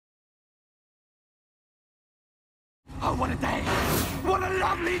Oh, what a day! What a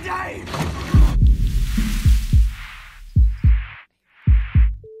lovely day!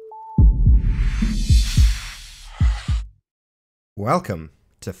 Welcome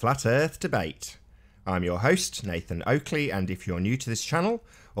to Flat Earth Debate. I'm your host, Nathan Oakley, and if you're new to this channel,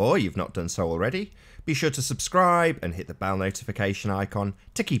 or you've not done so already, be sure to subscribe and hit the bell notification icon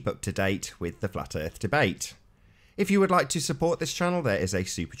to keep up to date with the Flat Earth Debate. If you would like to support this channel, there is a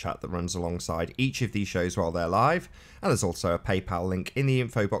super chat that runs alongside each of these shows while they're live, and there's also a PayPal link in the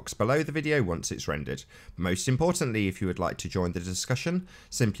info box below the video once it's rendered. Most importantly, if you would like to join the discussion,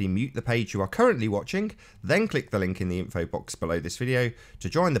 simply mute the page you are currently watching, then click the link in the info box below this video to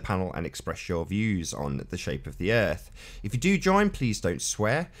join the panel and express your views on the shape of the Earth. If you do join, please don't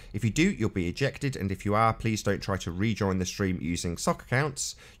swear. If you do, you'll be ejected, and if you are, please don't try to rejoin the stream using sock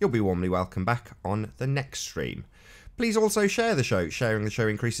accounts. You'll be warmly welcome back on the next stream. Please also share the show. Sharing the show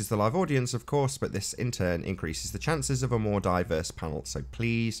increases the live audience, of course, but this in turn increases the chances of a more diverse panel. So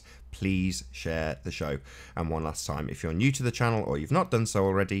please share the show. And one last time, if you're new to the channel or you've not done so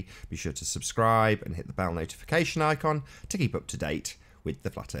already, be sure to subscribe and hit the bell notification icon to keep up to date with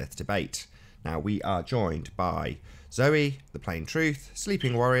the Flat Earth Debate. Now, we are joined by Zoe, The Plain Truth,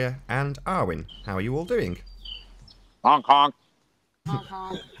 Sleeping Warrior, and Arwin. How are you all doing? Honk honk. Honk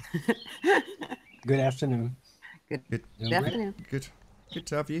honk. Good afternoon. Good afternoon. Good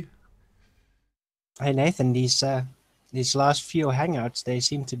to have you. Hey Nathan, these last few hangouts, they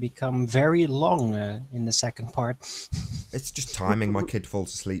seem to become very long in the second part. It's just timing. My kid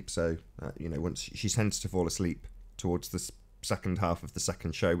falls asleep, so once she tends to fall asleep towards the second half of the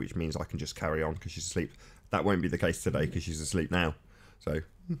second show, which means I can just carry on because she's asleep. That won't be the case today because she's asleep now, so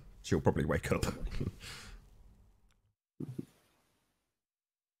she'll probably wake up.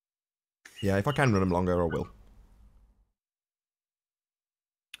 Yeah, if I can run them longer, I will.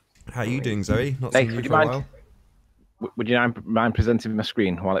 How are you doing, Zoe? Not seen you for a while. Would you mind presenting my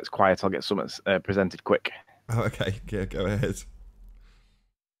screen while it's quiet? I'll get something presented quick. Oh, okay. Yeah, go ahead.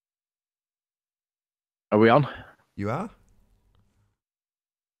 Are we on? You are?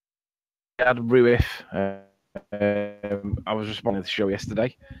 I had a Ruif. I was responding to the show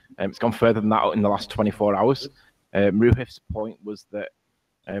yesterday. It's gone further than that in the last 24 hours. Ruif's point was that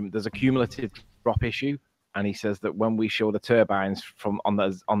there's a cumulative drop issue. And he says that when we show the turbines from on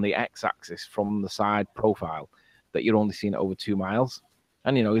the x-axis from the side profile, that you're only seeing it over 2 miles.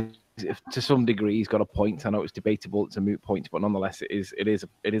 And if, to some degree, he's got a point. I know it's debatable; it's a moot point, but nonetheless, it is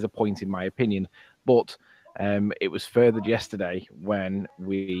a point in my opinion. But it was furthered yesterday when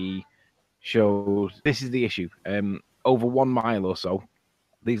we showed this is the issue. Over 1 mile or so,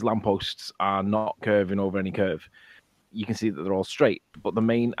 these lampposts are not curving over any curve. You can see that they're all straight, but the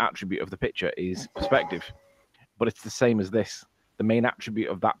main attribute of the picture is perspective. But it's the same as this. The main attribute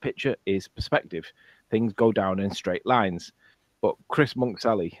of that picture is perspective. Things go down in straight lines. But Chris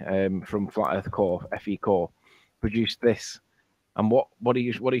Monksally from Flat Earth Core, FE Core, produced this. And what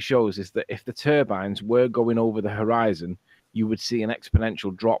he shows is that if the turbines were going over the horizon, you would see an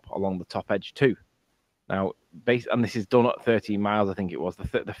exponential drop along the top edge too. Now, and this is done at 13 miles, I think it was.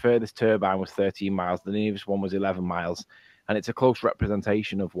 The furthest turbine was 13 miles. The nearest one was 11 miles. And it's a close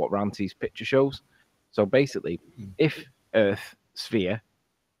representation of what Ranty's picture shows. So basically, if Earth sphere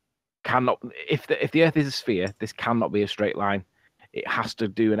cannot, if the Earth is a sphere, this cannot be a straight line. It has to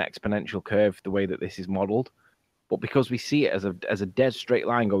do an exponential curve the way that this is modeled. But because we see it as a dead straight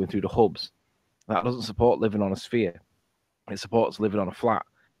line going through the hubs, that doesn't support living on a sphere. It supports living on a flat.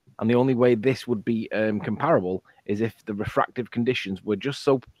 And the only way this would be comparable is if the refractive conditions were just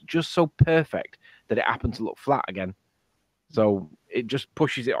so perfect that it happened to look flat again. So it just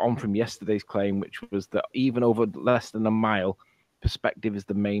pushes it on from yesterday's claim, which was that even over less than a mile, perspective is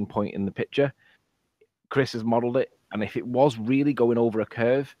the main point in the picture. Chris has modeled it, and if it was really going over a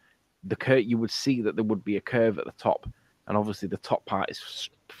curve, you would see that there would be a curve at the top, and obviously the top part is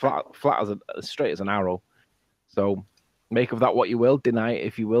flat as straight as an arrow. So make of that what you will, deny it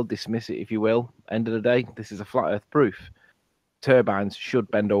if you will, dismiss it if you will. End of the day, this is a flat Earth proof. Turbines should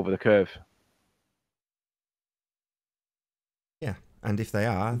bend over the curve. Yeah, and if they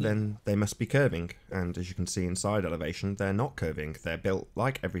are, then they must be curving. And as you can see in side elevation, they're not curving. They're built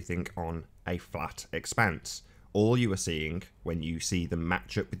like everything on a flat expanse. All you are seeing when you see them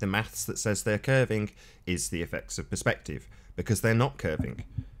match up with the maths that says they're curving is the effects of perspective, because they're not curving.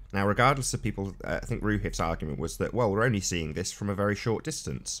 Now, regardless of people, I think Ruhif's argument was that, well, we're only seeing this from a very short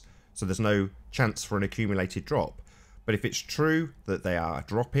distance, so there's no chance for an accumulated drop. But if it's true that they are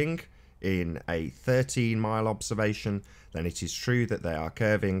dropping in a 13-mile observation, then it is true that they are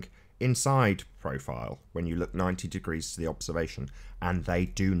curving inside profile when you look 90 degrees to the observation, and they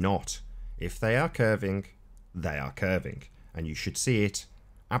do not. If they are curving, they are curving. And you should see it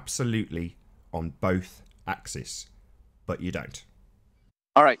absolutely on both axes, but you don't.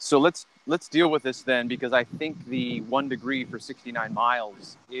 All right, so let's deal with this then, because I think the 1 degree for 69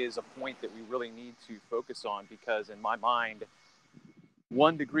 miles is a point that we really need to focus on, because in my mind,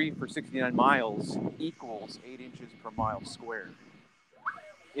 1 degree for 69 miles equals 8 inches per mile squared.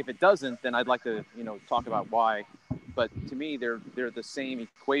 If it doesn't, then I'd like to, talk about why. But to me, they're the same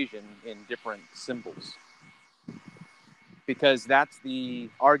equation in different symbols, because that's the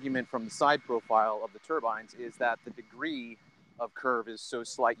argument from the side profile of the turbines, is that the degree of curve is so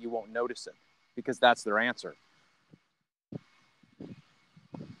slight you won't notice it, because that's their answer.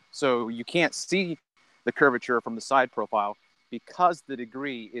 So you can't see the curvature from the side profile because the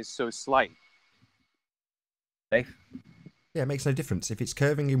degree is so slight. Dave? Yeah, it makes no difference. If it's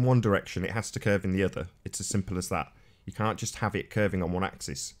curving in one direction, it has to curve in the other. It's as simple as that. You can't just have it curving on one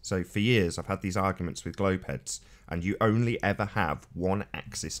axis. So for years, I've had these arguments with globe heads, and you only ever have one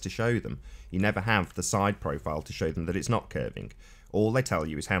axis to show them. You never have the side profile to show them that it's not curving. All they tell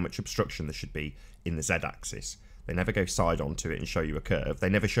you is how much obstruction there should be in the z-axis. They never go side onto it and show you a curve. They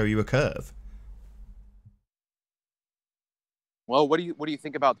never show you a curve. Well, what do you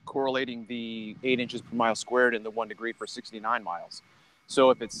think about correlating the 8 inches per mile squared and the 1 degree for 69 miles? So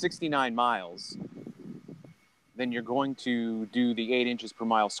if it's 69 miles, then you're going to do the 8 inches per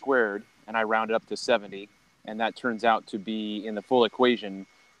mile squared, and I round it up to 70, and that turns out to be, in the full equation,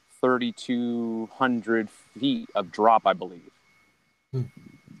 3,200 feet of drop, I believe.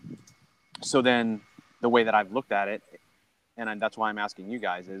 So then the way that I've looked at it, and that's why I'm asking you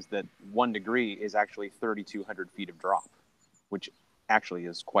guys, is that 1 degree is actually 3,200 feet of drop, which actually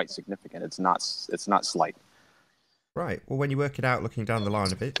is quite significant. It's not slight. Right. Well, when you work it out looking down the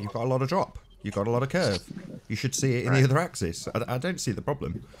line of it, you've got a lot of drop. You've got a lot of curve. You should see it in the other axis. I don't see the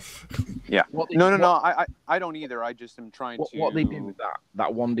problem. Yeah. No. I don't either. I just am trying to... What they do with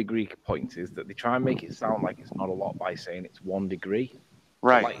that 1 degree point is that they try and make it sound like it's not a lot by saying it's 1 degree.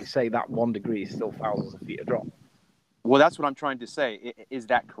 Right. But like you say, that 1 degree is still thousands of feet of drop. Well, that's what I'm trying to say. Is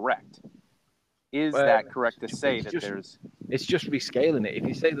that correct? Is that correct to say that there's... It's just rescaling it. If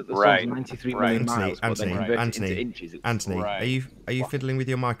you say that the sun's 93 million miles, but then convert it into inches... Anthony, right. are you fiddling with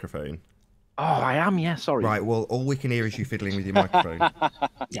your microphone? Oh, I am, yeah, sorry. Right, well, all we can hear is you fiddling with your microphone.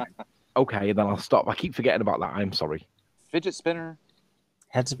 Yeah. Okay, then I'll stop. I keep forgetting about that. I'm sorry. Fidget spinner?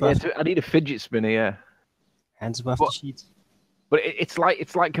 Heads above. Yeah, I need a fidget spinner, yeah. Hands above the sheet. But it's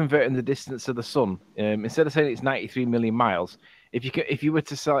like converting the distance of the sun. Instead of saying it's 93 million miles, if you were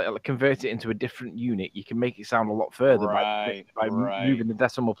to convert it into a different unit, you can make it sound a lot further by moving the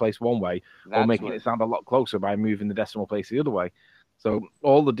decimal place one way, or making it sound a lot closer by moving the decimal place the other way. So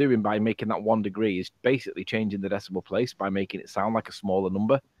all they're doing by making that 1 degree is basically changing the decimal place by making it sound like a smaller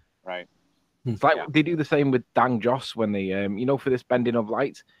number. Right. It's like they do the same with Dang Joss when they, for this bending of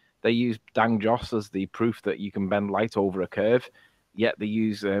light, they use Dang Joss as the proof that you can bend light over a curve. Yet they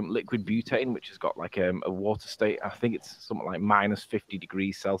use liquid butane, which has got like a water state. I think it's something like minus 50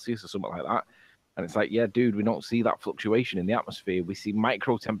 degrees Celsius or something like that. And it's like, yeah, dude, we don't see that fluctuation in the atmosphere. We see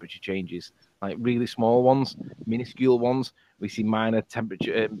micro temperature changes, like really small ones, minuscule ones. We see minor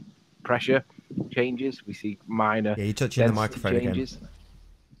temperature, pressure changes. We see minor. Yeah, you're touching the microphone changes. again.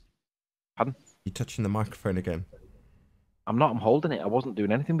 Pardon? You're touching the microphone again. I'm not. I'm holding it. I wasn't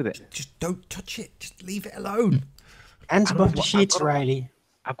doing anything with it. Just don't touch it. Just leave it alone. Hands above the sheets, Riley.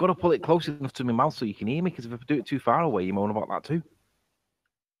 I've got to pull it close enough to my mouth so you can hear me, because if I do it too far away, you moan about that too.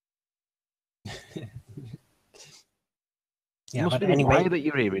 Yeah, must but be the anyway, wire that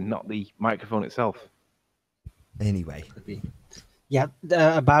you're hearing, not the microphone itself. Anyway. Yeah,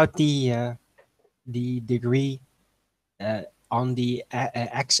 about the degree on the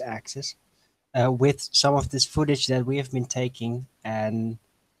x-axis, with some of this footage that we have been taking, and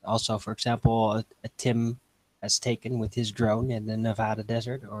also, for example, Tim has taken with his drone in the Nevada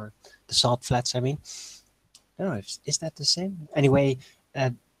desert, or the salt flats, I mean. I don't know, is that the same? Anyway,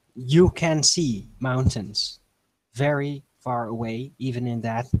 you can see mountains very far away, even in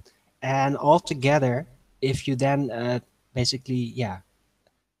that. And altogether, if you then basically,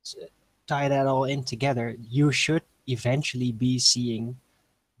 tie that all in together, you should eventually be seeing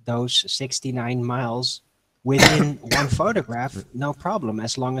those 69 miles within one photograph, no problem,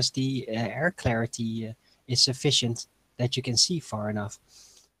 as long as the air clarity is sufficient that you can see far enough.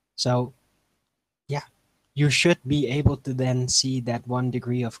 So, yeah, you should be able to then see that 1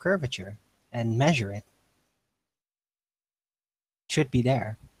 degree of curvature and measure it. Should be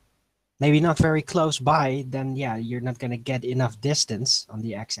there. Maybe not very close by, then yeah, you're not going to get enough distance on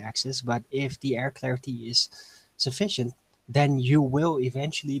the x-axis, but if the air clarity is sufficient, then you will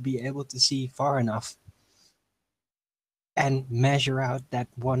eventually be able to see far enough and measure out that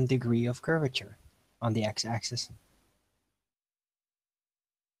 1 degree of curvature on the x-axis.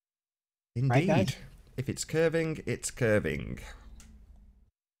 Indeed. Right, guys? If it's curving, it's curving.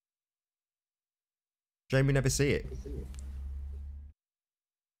 Shame we never see it.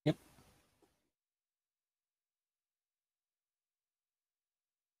 Yep.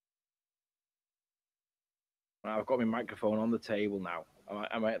 I've got my microphone on the table now.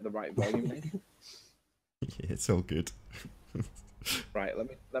 Am I at the right volume, Nathan? Yeah, it's all good. Right,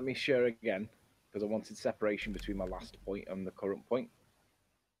 let me share again, because I wanted separation between my last point and the current point.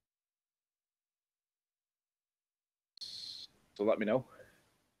 So let me know.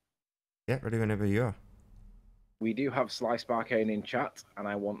 Yeah, ready whenever you are. We do have Sly Sparkane in chat, and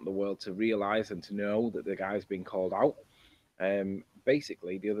I want the world to realise and to know that the guy's been called out.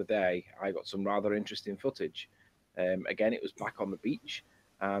 Basically, the other day, I got some rather interesting footage. Again, it was back on the beach,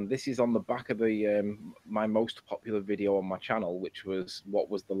 and this is on the back of the my most popular video on my channel, which was what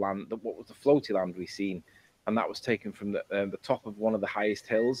was the floaty land we seen, and that was taken from the top of one of the highest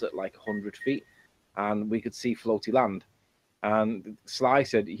hills at like 100 feet, and we could see floaty land. And Sly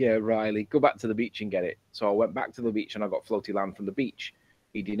said, "Yeah, Riley, go back to the beach and get it." So I went back to the beach and I got floaty land from the beach.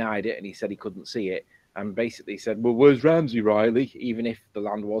 He denied it and he said he couldn't see it, and basically said, "Well, where's Ramsey, Riley? Even if the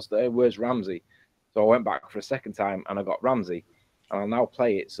land was there, where's Ramsey?" So I went back for a second time and I got Ramsey, and I'll now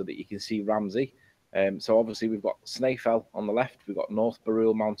play it so that you can see Ramsey. So obviously we've got Snaefell on the left, we've got North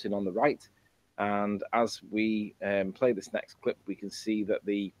Barul Mountain on the right, and as we play this next clip, we can see that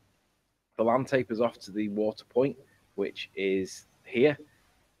the land tapers off to the water point, which is here.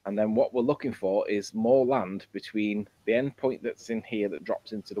 And then what we're looking for is more land between the end point that's in here that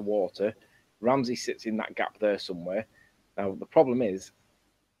drops into the water. Ramsey sits in that gap there somewhere. Now, the problem is,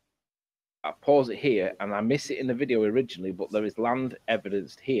 I pause it here and I miss it in the video originally, but there is land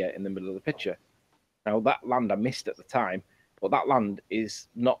evidenced here in the middle of the picture. Now, that land I missed at the time, but that land is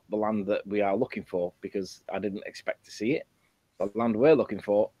not the land that we are looking for because I didn't expect to see it. The land we're looking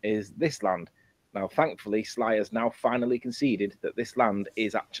for is this land. Now, thankfully, Sly has now finally conceded that this land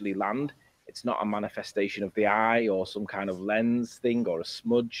is actually land. It's not a manifestation of the eye or some kind of lens thing or a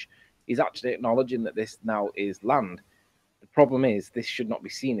smudge. He's actually acknowledging that this now is land. The problem is this should not be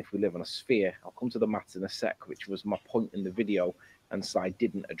seen if we live on a sphere. I'll come to the maths in a sec, which was my point in the video, and Sly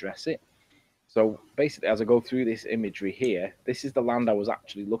didn't address it. So basically, as I go through this imagery here, this is the land I was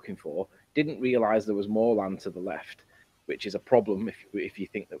actually looking for. Didn't realize there was more land to the left, which is a problem if you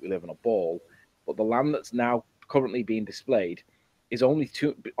think that we live on a ball. But the land that's now currently being displayed is only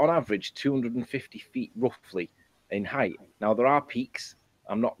on average 250 feet roughly in height. Now, there are peaks.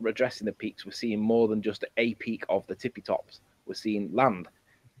 I'm not addressing the peaks. We're seeing more than just a peak of the tippy tops. We're seeing land.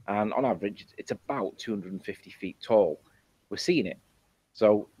 And on average, it's about 250 feet tall. We're seeing it.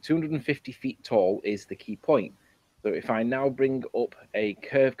 So 250 feet tall is the key point. So if I now bring up a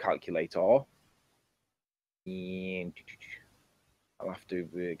curve calculator, I'll have to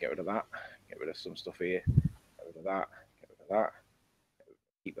get rid of that, get rid of some stuff here, get rid of that, get rid of that,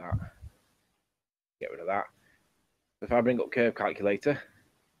 keep that, get rid of that. If I bring up curve calculator,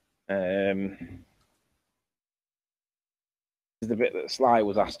 this is the bit that Sly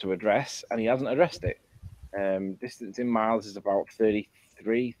was asked to address, and he hasn't addressed it. Distance in miles is about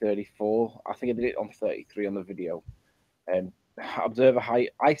 33, 34. I think I did it on 33 on the video. Observer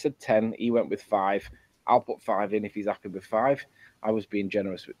height, I said 10, he went with 5. I'll put 5 in if he's happy with 5. I was being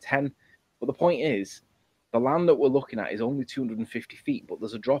generous with 10. But the point is, the land that we're looking at is only 250 feet, but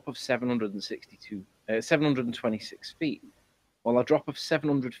there's a drop of 726 feet. Well, a drop of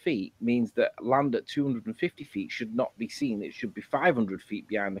 700 feet means that land at 250 feet should not be seen. It should be 500 feet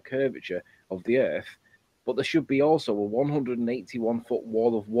behind the curvature of the Earth. But there should be also a 181-foot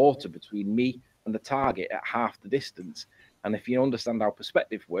wall of water between me and the target at half the distance. And if you understand how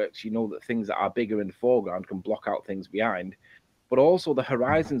perspective works, you know that things that are bigger in the foreground can block out things behind. But also the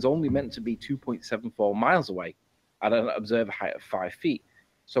horizon's only meant to be 2.74 miles away at an observer height of 5 feet.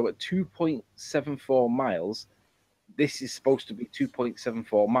 So at 2.74 miles, this is supposed to be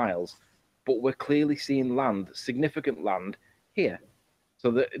 2.74 miles, but we're clearly seeing land, significant land here.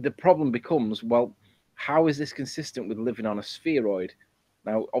 So the problem becomes, well, how is this consistent with living on a spheroid?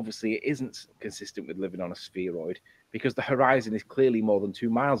 Now, obviously, it isn't consistent with living on a spheroid because the horizon is clearly more than 2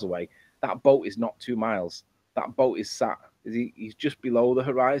 miles away. That boat is not 2 miles. That boat is sat. He's just below the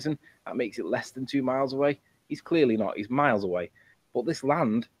horizon. That makes it less than 2 miles away. He's clearly not. He's miles away. But this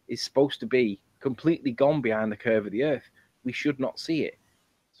land is supposed to be completely gone behind the curve of the Earth. We should not see it.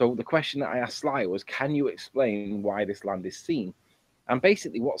 So the question that I asked Sly was, can you explain why this land is seen? And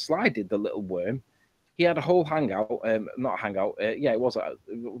basically what Sly did, the little worm, he had a whole hangout, not a hangout. Yeah, it was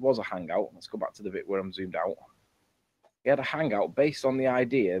a hangout. Let's go back to the bit where I'm zoomed out. He had a hangout based on the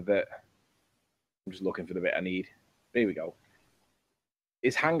idea that I'm just looking for the bit I need. Here we go.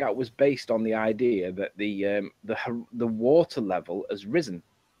 His hangout was based on the idea that the water level has risen.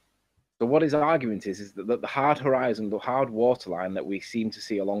 So what his argument is that the hard horizon, the hard water line that we seem to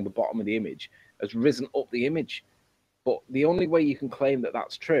see along the bottom of the image, has risen up the image. But the only way you can claim that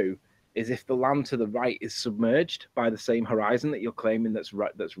that's true is if the land to the right is submerged by the same horizon that you're claiming that's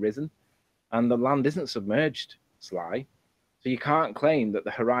risen, and the land isn't submerged, Sly. So you can't claim that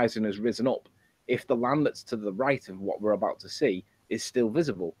the horizon has risen up if the land that's to the right of what we're about to see is still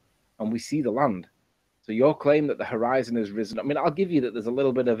visible, and we see the land. So your claim that the horizon has risen, I mean, I'll give you that there's a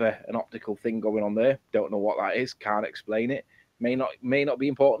little bit of an optical thing going on there. Don't know what that is, can't explain it. May not be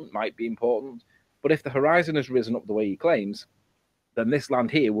important, might be important. But if the horizon has risen up the way he claims, then this land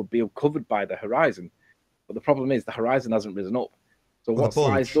here would be covered by the horizon. But the problem is the horizon hasn't risen up. So well, what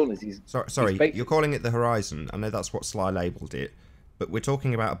Sly's done is he's... Sorry, you're calling it the horizon. I know that's what Sly labelled it. But we're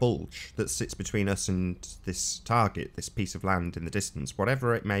talking about a bulge that sits between us and this target, this piece of land in the distance,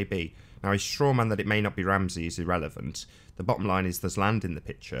 whatever it may be. Now, his straw man that it may not be Ramsey is irrelevant. The bottom line is there's land in the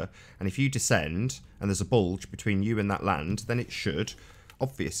picture, and if you descend and there's a bulge between you and that land, then it should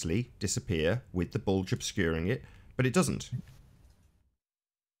obviously disappear with the bulge obscuring it, but it doesn't.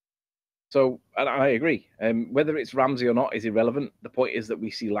 So, and I agree. Whether it's Ramsey or not is irrelevant. The point is that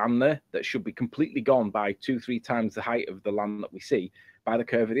we see land there that should be completely gone by 2-3 times the height of the land that we see by the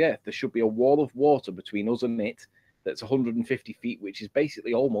curve of the earth. There should be a wall of water between us and it that's 150 feet, which is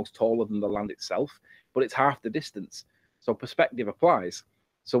basically almost taller than the land itself, but it's half the distance. So perspective applies.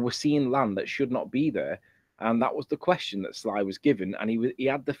 So we're seeing land that should not be there. And that was the question that Sly was given. And he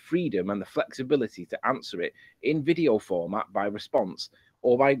had the freedom and the flexibility to answer it in video format by response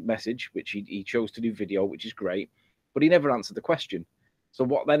or by message, which he chose to do video, which is great, but he never answered the question. So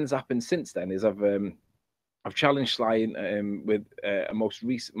what then has happened since then is I've challenged Sly with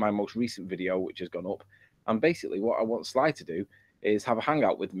my most recent video, which has gone up. And basically what I want Sly to do is have a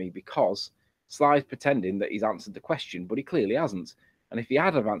hangout with me because Sly's pretending that he's answered the question, but he clearly hasn't. And if he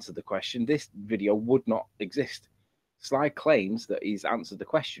had have answered the question, this video would not exist. Sly claims that he's answered the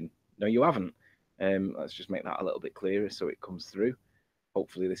question. No, you haven't. Let's just make that a little bit clearer so it comes through.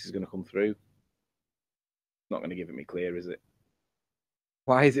 Hopefully this is going to come through. Not going to give it me clear, is it?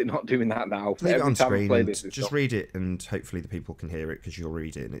 Why is it not doing that now? Leave it on screen and just read it, and hopefully the people can hear it because you'll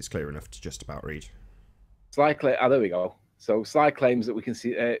read it and it's clear enough to just about read. Sly, there we go. So Sly claims that we can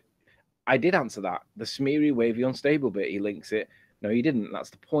see. I did answer that. The smeary, wavy, unstable bit. He links it. No, you didn't. That's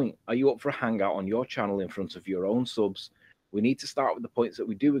the point. Are you up for a hangout on your channel in front of your own subs? We need to start with the points that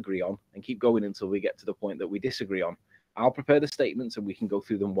we do agree on and keep going until we get to the point that we disagree on. I'll prepare the statements and we can go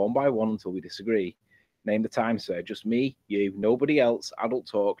through them one by one until we disagree. Name the time, sir. Just me, you, nobody else, adult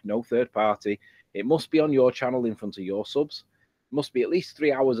talk, no third party. It must be on your channel in front of your subs. It must be at least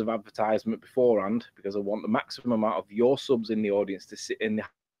 3 hours of advertisement beforehand because I want the maximum amount of your subs in the audience to sit in the...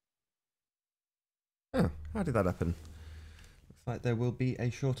 Oh, how did that happen? Looks like there will be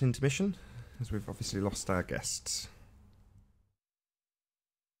a short intermission as we've obviously lost our guests.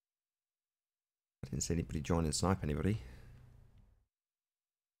 I didn't see anybody join and snipe anybody.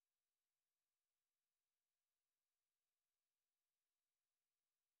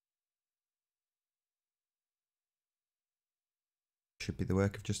 Should be the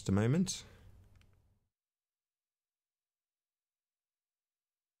work of just a moment.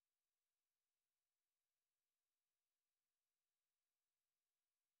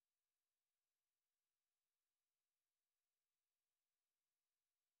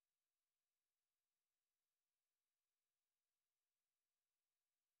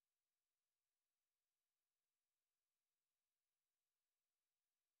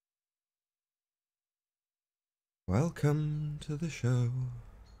 Welcome to the show.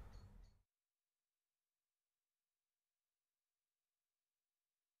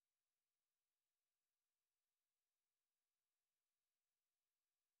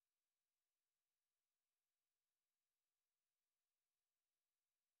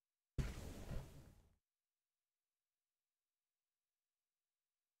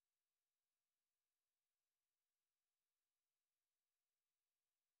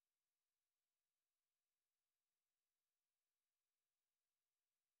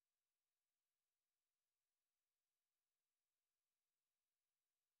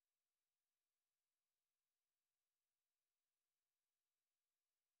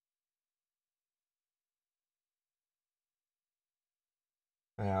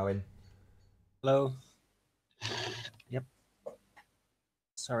 Hi, Owen. Hello. Yep.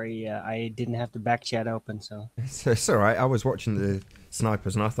 Sorry, I didn't have the back chat open, so. It's all right. I was watching the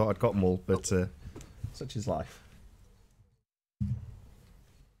snipers and I thought I'd got them all, but such is life.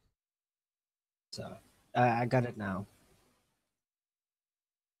 So I got it now.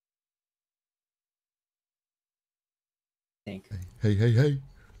 I think. Hey.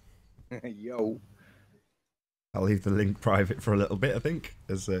 Yo. I'll leave the link private for a little bit, I think,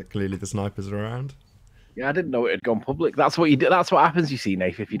 as clearly the snipers are around. Yeah, I didn't know it had gone public. That's what you do. That's what happens, you see,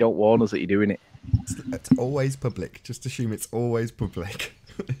 Nath, if you don't warn us that you're doing it. It's always public. Just assume it's always public.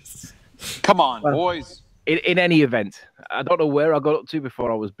 Come on, Well, boys. In any event, I don't know where I got up to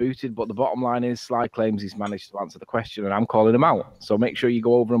before I was booted, but the bottom line is Sly claims he's managed to answer the question, and I'm calling him out. So make sure you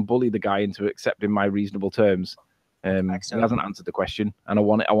go over and bully the guy into accepting my reasonable terms. He hasn't answered the question, and I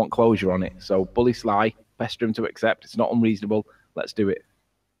want closure on it. So bully Sly, pester him to accept. It's not unreasonable. Let's do it.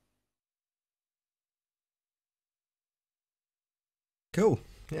 Cool.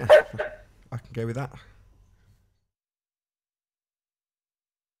 Yeah, I can go with that.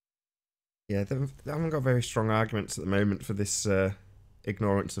 Yeah, they haven't got very strong arguments at the moment for this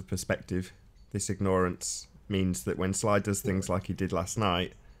ignorance of perspective. This ignorance means that when Sly does things like he did last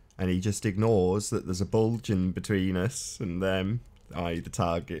night, and he just ignores that there's a bulge in between us and them, i.e. the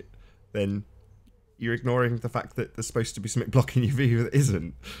target, then you're ignoring the fact that there's supposed to be something blocking your view that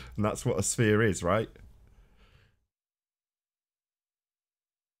isn't. And that's what a sphere is, right?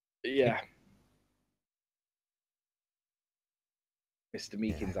 Yeah. Mr.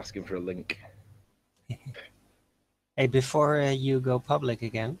 Meekin's asking for a link. Hey, before you go public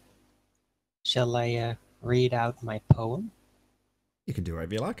again, shall I read out my poem? You can do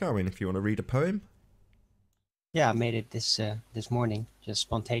whatever you like, Arwin, if you want to read a poem. Yeah, I made it this morning, just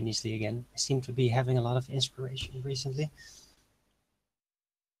spontaneously again. I seem to be having a lot of inspiration recently.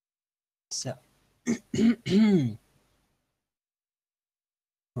 So,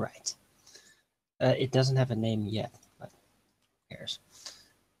 right. It doesn't have a name yet, but who cares?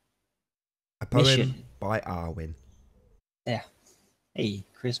 A poem Mission. by Arwin. Yeah. Hey,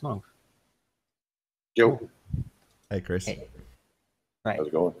 Chris Monk. Yo, Hey, Chris. Hey. Right. how's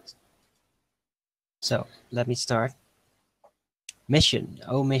it going? So, let me start. Mission,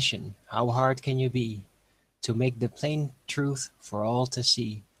 oh mission, how hard can you be to make the plain truth for all to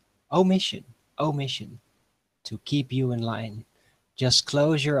see? Oh mission, to keep you in line. Just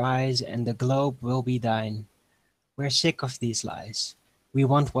close your eyes and the globe will be thine. We're sick of these lies. We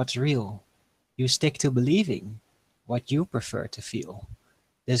want what's real. You stick to believing what you prefer to feel.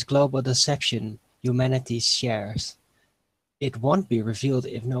 This global deception humanity shares. It won't be revealed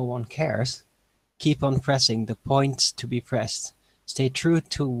if no one cares. Keep on pressing the points to be pressed. Stay true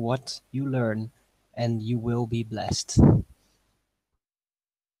to what you learn, and you will be blessed.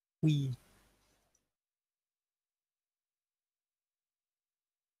 We.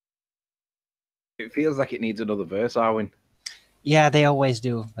 It feels like it needs another verse, Arwin. Yeah, they always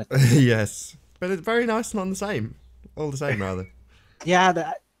do. But Yes. But it's very nice and on the same. All the same, rather.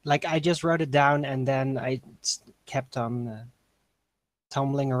 yeah, like I just wrote it down, and then I kept on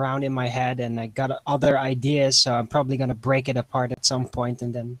tumbling around in my head, and I got other ideas. So I'm probably gonna break it apart at some point,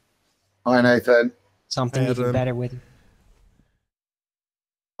 and then Hi, Nathan. something Hey, even Adam. better with it.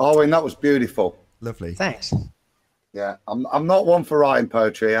 Owen, that was beautiful. Lovely. Thanks. Yeah, I'm not one for writing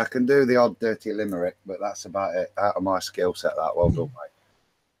poetry. I can do the odd dirty limerick, but that's about it. Out of my skill set, that. Well done, mate.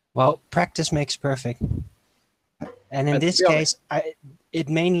 Well, practice makes perfect. And in And to this be honest- case, it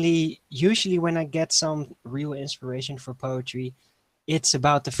mainly, usually when I get some real inspiration for poetry, it's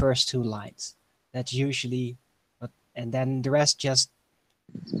about the first two lines. That's usually, and then the rest just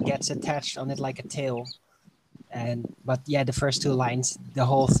gets attached on it like a tail. But yeah, the first two lines, the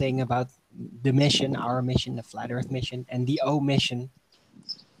whole thing about the mission, our mission, the flat Earth mission, and the omission,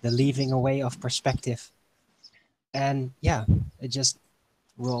 the leaving away of perspective. And yeah, it just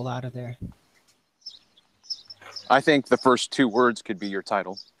rolled out of there. I think the first two words could be your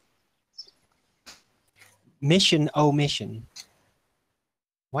title. Mission, oh mission.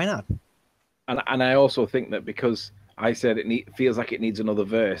 Why not? And I also think that because I said it feels like it needs another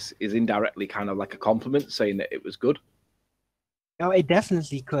verse is indirectly kind of like a compliment, saying that it was good. No, it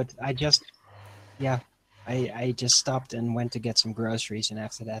definitely could. I just stopped and went to get some groceries, and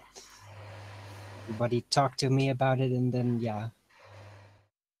after that, everybody talked to me about it, and then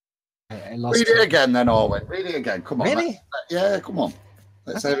I lost. Read it again, then, Owen. Read it again. Come on. Really? Yeah, come on.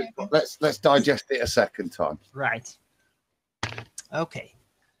 Let's Okay. let's digest it a second time. Right. Okay.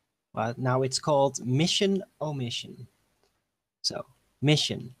 Well, now it's called Mission Omission. So,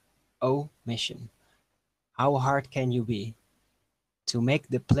 mission, oh mission. How hard can you be to make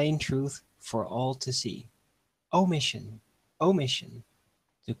the plain truth for all to see? Omission,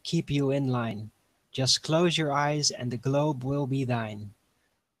 to keep you in line. Just close your eyes and the globe will be thine.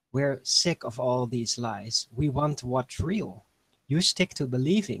 We're sick of all these lies. We want what's real. You stick to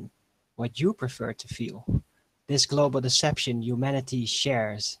believing what you prefer to feel. This global deception humanity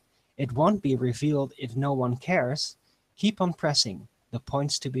shares. It won't be revealed if no one cares. Keep on pressing the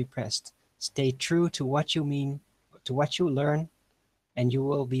points to be pressed. Stay true to what you mean, to what you learn, and you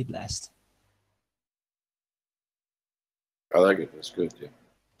will be blessed. I like it. That's good.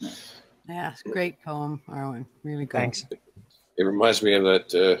 Yeah. Yeah, it's a great poem, Arwen. Really good. Thanks. It reminds me of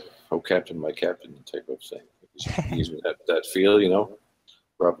that "Oh Captain, My Captain" type of thing. It gives me that feel, you know.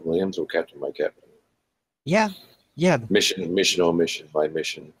 Robin Williams, "Oh Captain, My Captain." Yeah, yeah. Mission, mission, oh mission, my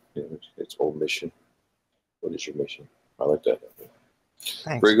mission. You know, it's whole mission. What is your mission? I like that.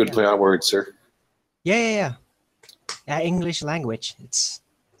 Thanks. Very good Yeah. play on words, sir. Yeah. English language.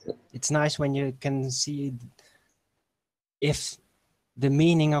 It's nice when you can see if the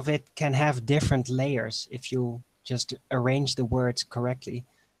meaning of it can have different layers. If you just arrange the words correctly,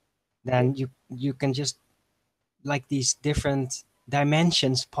 then you can just like these different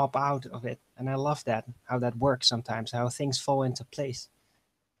dimensions pop out of it. And I love that, how that works sometimes, how things fall into place.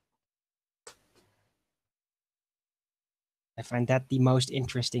 I find that the most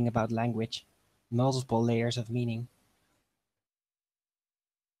interesting about language, multiple layers of meaning.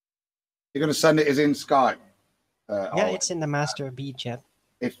 You're going to send it as in Skype. Yeah, it's in the Master B chat.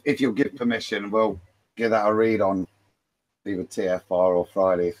 If you'll give permission, we'll give that a read on either TFR or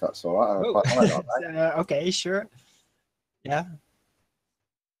Friday, if that's all right. I quite like that, mate. Okay, sure. Yeah.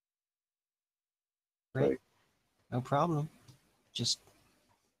 Great. No problem. Just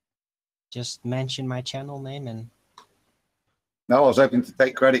mention my channel name and No, I was hoping to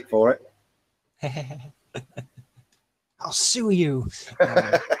take credit for it. I'll sue you.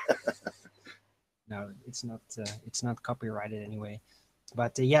 No, it's not copyrighted anyway.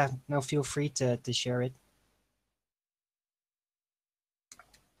 But yeah, no, feel free to share it.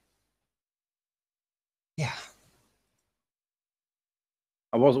 Yeah.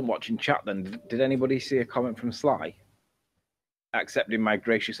 I wasn't watching chat then. Did anybody see a comment from Sly accepting my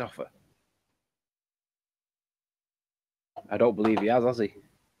gracious offer? I don't believe he has he?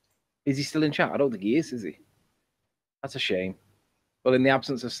 Is he still in chat? I don't think he is he? That's a shame. Well, in the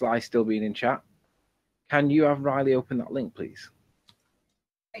absence of Sly still being in chat, can you have Riley open that link, please?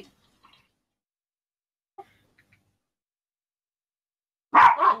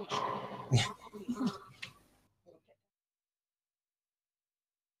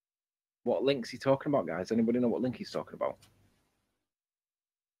 What link's he talking about, guys? Anybody know what link he's talking about?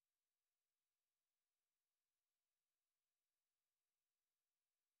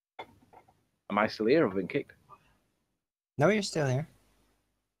 Am I still here or have I been kicked? No, you're still here.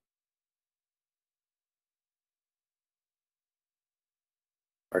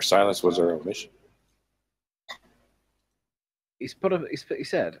 Our silence was our omission. He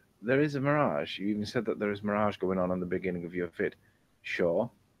said, there is a mirage. You even said that there is mirage going on the beginning of your vid. Sure.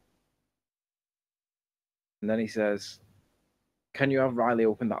 And then he says, can you have Riley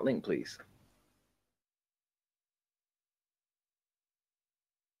open that link, please?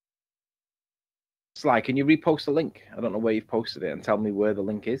 Sly, can you repost the link? I don't know where you've posted it and tell me where the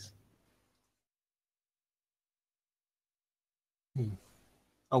link is.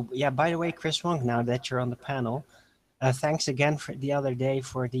 Oh, yeah, by the way, Chris Wong, now that you're on the panel, thanks again for the other day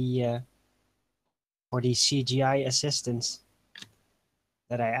for the CGI assistance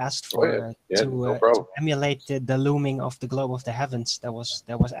that I asked for to emulate the looming of the globe of the heavens. That was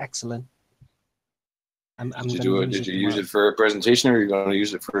excellent. Did you use it for a presentation, or are you going to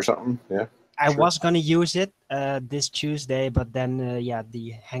use it for something? Yeah. I was going to use it this Tuesday, but then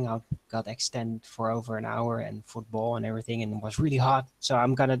the hangout got extended for over an hour and football and everything, and it was really hot. So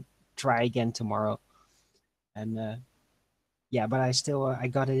I'm gonna try again tomorrow. And but I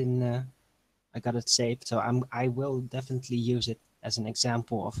got it in. I got it saved, so I will definitely use it as an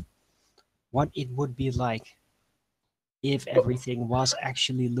example of what it would be like if everything was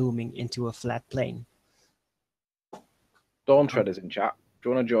actually looming into a flat plane. Dawn Treader's in chat. Do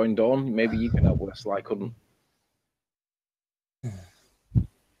you want to join Dawn? Maybe you can help us. I couldn't. I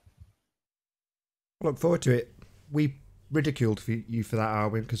look forward to it. We ridiculed you for that,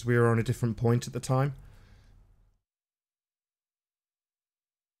 Arwen, because we were on a different point at the time.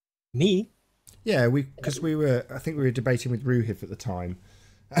 Me? Yeah, because we were. I think we were debating with Ruhif at the time,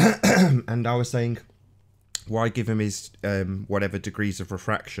 and I was saying, why give him his whatever degrees of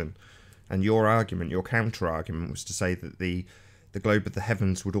refraction? And your argument, your counter argument, was to say that the globe of the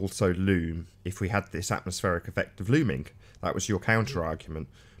heavens would also loom if we had this atmospheric effect of looming. That was your counter argument.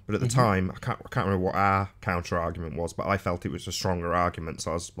 But at the time, I can't remember what our counter argument was, but I felt it was a stronger argument,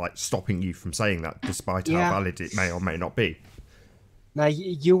 so I was like stopping you from saying that, despite how valid it may or may not be. Now,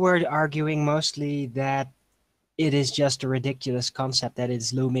 you were arguing mostly that it is just a ridiculous concept that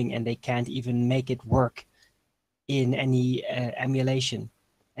is looming and they can't even make it work in any emulation.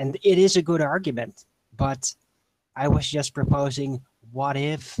 And it is a good argument, but I was just proposing, what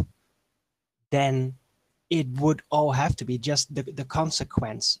if then it would all have to be just the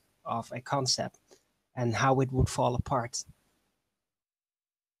consequence of a concept and how it would fall apart,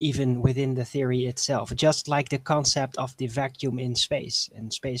 even within the theory itself, just like the concept of the vacuum in space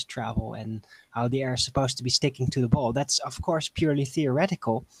and space travel and how the air is supposed to be sticking to the ball. That's of course purely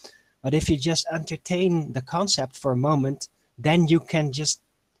theoretical, but if you just entertain the concept for a moment, then you can just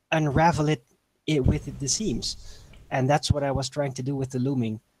unravel it with the seams. And that's what I was trying to do with the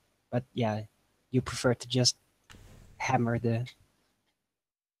looming. But yeah, you prefer to just hammer the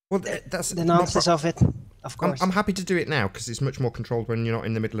that's nonsense of it, of course. I'm happy to do it now because it's much more controlled when you're not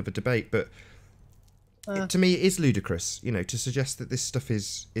in the middle of a debate. But to me, it is ludicrous. You know, to suggest that this stuff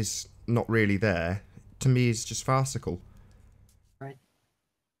is not really there, to me, is just farcical. Right.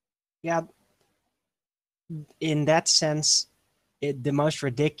 Yeah. In that sense, the most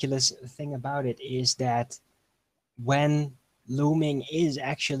ridiculous thing about it is that when looming is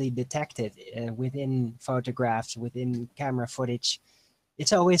actually detected within photographs, within camera footage,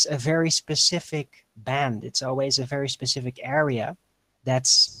 it's always a very specific band. It's always a very specific area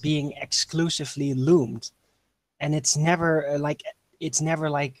that's being exclusively loomed. And it's never like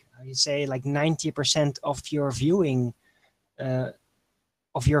how you say, like 90% of your viewing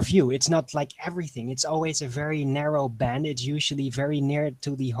of your view. It's not like everything. It's always a very narrow band. It's usually very near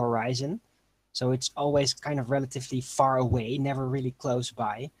to the horizon. So it's always kind of relatively far away, never really close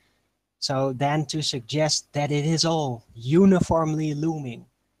by. So then to suggest that it is all uniformly looming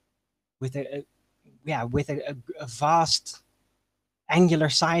with a vast angular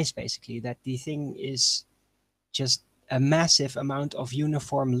size, basically, that the thing is just a massive amount of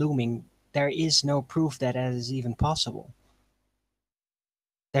uniform looming, there is no proof that that is even possible.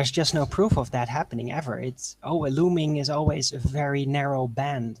 There's just no proof of that happening ever. A looming is always a very narrow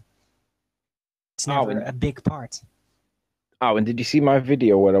band. It's never a big part. Oh, and did you see my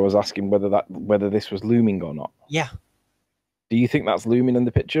video where I was asking whether this was looming or not? Yeah. Do you think that's looming in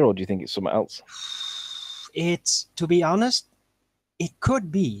the picture, or do you think it's something else? It's, to be honest, it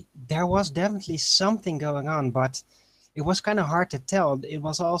could be. There was definitely something going on, but it was kind of hard to tell. It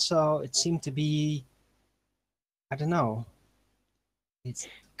was also, it seemed to be, I don't know.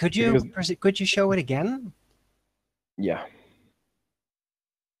 Could you show it again? Yeah.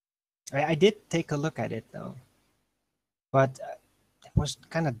 I did take a look at it though, but it was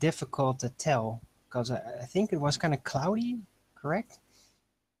kind of difficult to tell because I think it was kind of cloudy, correct?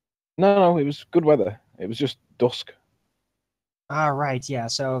 No, it was good weather. It was just dusk. Ah, right, yeah.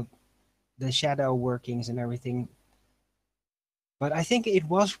 So the shadow workings and everything. But I think it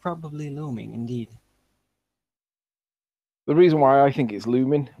was probably looming, indeed. The reason why I think it's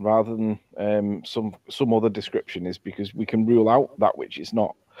looming rather than some other description is because we can rule out that which it's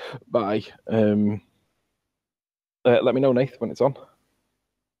not by. Let me know, Nath, when it's on.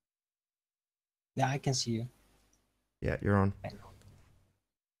 Yeah, I can see you. Yeah, you're on.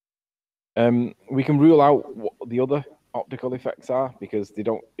 We can rule out what the other optical effects are because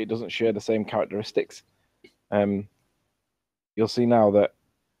it doesn't share the same characteristics. You'll see now that,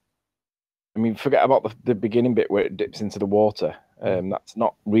 I mean, forget about the beginning bit where it dips into the water. That's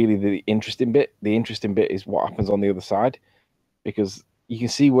not really the interesting bit. The interesting bit is what happens on the other side, because you can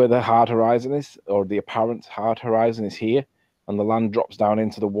see where the hard horizon is, or the apparent hard horizon is here, and the land drops down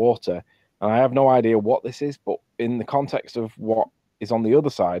into the water. And I have no idea what this is, but in the context of what is on the other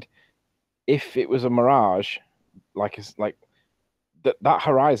side, if it was a mirage, like that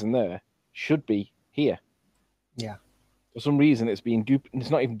horizon there should be here. Yeah. For some reason, it's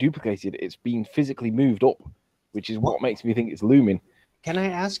not even duplicated. It's being physically moved up, which is what makes me think it's looming. Can I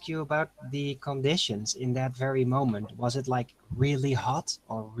ask you about the conditions in that very moment? Was it like really hot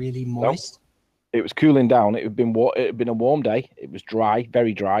or really moist? No. It was cooling down. It had been a warm day. It was dry,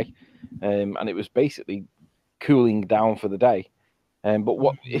 very dry, and it was basically cooling down for the day. But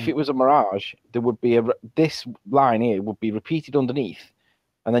if it was a mirage? There would be this line here would be repeated underneath,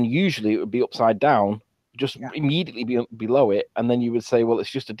 and then usually it would be upside down, just immediately below it, and then you would say, well, it's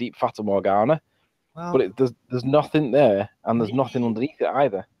just a deep Fata Morgana. Well, but there's nothing there, and there's nothing underneath it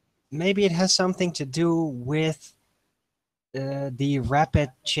either. Maybe it has something to do with the rapid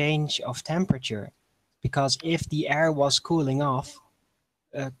change of temperature, because if the air was cooling off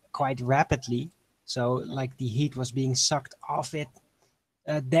quite rapidly, so like the heat was being sucked off it,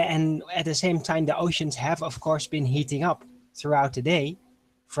 then at the same time the oceans have of course been heating up throughout the day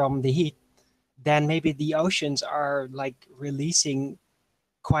from the heat, then maybe the oceans are like releasing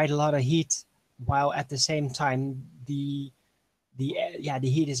quite a lot of heat while at the same time the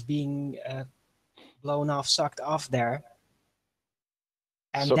heat is being blown off, sucked off there,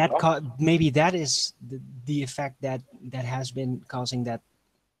 and Sucked that off? maybe that is the effect that has been causing that,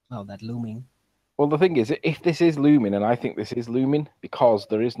 well, that looming. Well, the thing is, if this is looming, and I think this is looming because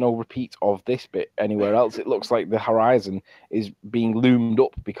there is no repeat of this bit anywhere else, it looks like the horizon is being loomed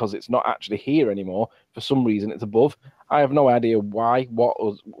up because it's not actually here anymore. For some reason, it's above. I have no idea why,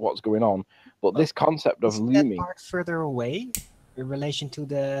 what's going on. But this concept of Isn't looming, that part further away in relation to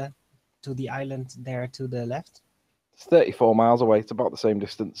the island there to the left? it's 34 miles away. It's about the same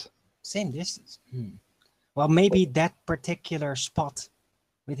distance. Same distance. Well, maybe that particular spot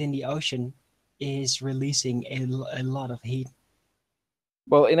within the ocean is releasing a lot of heat.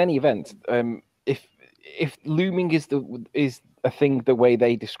 Well, in any event, if looming is a thing the way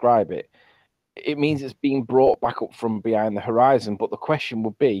they describe it, it means it's being brought back up from behind the horizon. But the question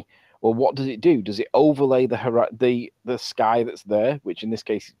would be, well, what does it do? Does it overlay the sky that's there, which in this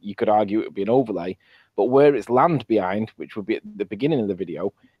case you could argue it would be an overlay, but where it's land behind, which would be at the beginning of the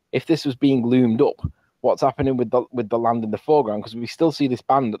video, if this was being loomed up, what's happening with the land in the foreground? Because we still see this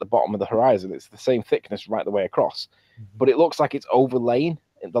band at the bottom of the horizon. It's the same thickness right the way across, but it looks like it's overlaying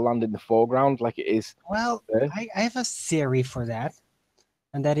the land in the foreground like it is. Well, there. I have a theory for that,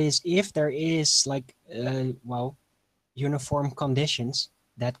 and that is if there is like uniform conditions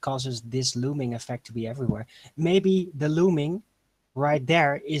that causes this looming effect to be everywhere, maybe the looming right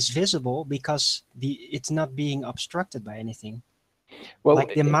there is visible because it's not being obstructed by anything. Well,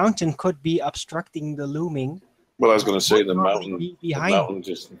 like the mountain could be obstructing the looming. Well, I was going to say Would the probably mountain. be The behind. mountain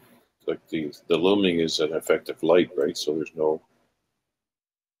just like the looming is an effect of light, right? So there's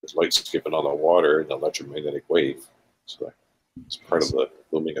light skipping on the water, an electromagnetic wave. So it's part of the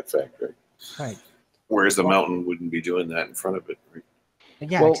looming effect, right? Right. Whereas the mountain wouldn't be doing that in front of it, right?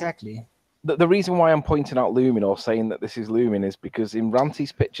 Yeah, Well, exactly. The reason why I'm pointing out looming or saying that this is looming is because in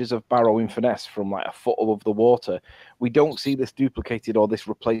Ranty's pictures of Barrow in Finesse from like a foot above the water, we don't see this duplicated or this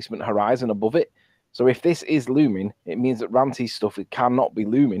replacement horizon above it. So if this is looming, it means that Ranty's stuff, it cannot be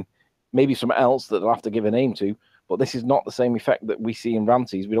looming. Maybe something else that they'll have to give a name to, but this is not the same effect that we see in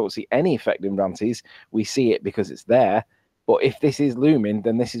Ranty's. We don't see any effect in Ranty's. We see it because it's there. But if this is looming,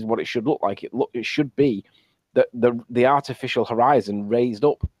 then this is what it should look like. It should be the artificial horizon raised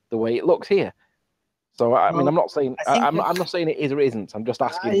up the way it looks here. So I mean, I'm not saying I'm not saying it is or isn't. I'm just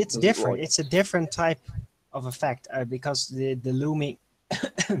asking. It's different. It's a different type of effect because the looming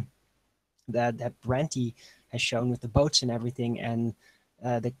that Branty has shown with the boats and everything, and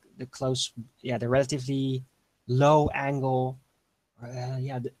the close, the relatively low angle,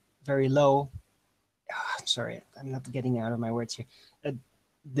 very low. I'm sorry, I'm not getting out of my words here.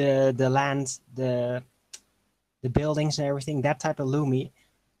 The land, the buildings and everything, that type of looming,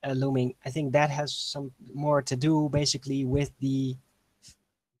 I think that has some more to do basically with the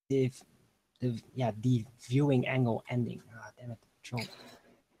viewing angle ending. Ah, damn it, control.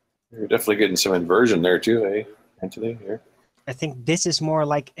 You're definitely getting some inversion there too, eh, Anthony? Here. I think this is more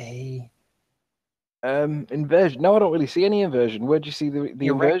like a inversion. No, I don't really see any inversion. Where do you see the inversion?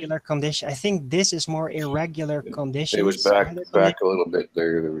 irregular condition. I think this is more irregular conditions. It was back a little bit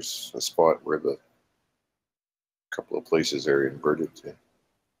there. There was a spot where a couple of places are inverted. Yeah.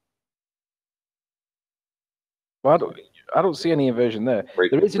 Well, I don't see any inversion there.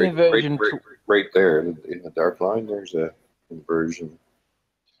 There is an inversion right there in the dark line. There's a inversion.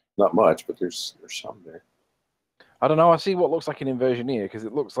 Not much, but there's some there. I don't know. I see what looks like an inversion here because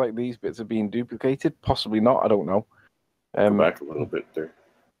it looks like these bits are being duplicated. Possibly not. I don't know. Go back a little bit there.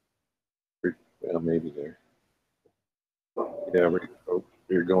 Well, maybe there. Yeah,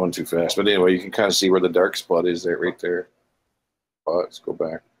 you're going too fast. But anyway, you can kind of see where the dark spot is there, right there. Let's go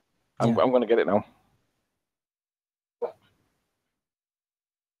back. I'm going to get it now.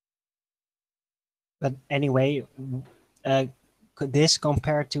 But anyway, this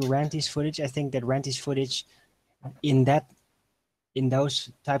compared to Ranty's footage, I think that Ranty's footage in those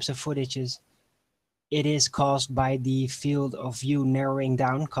types of footages, it is caused by the field of view narrowing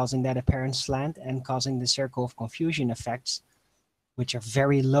down, causing that apparent slant and causing the circle of confusion effects, which are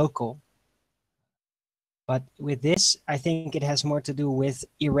very local. But with this, I think it has more to do with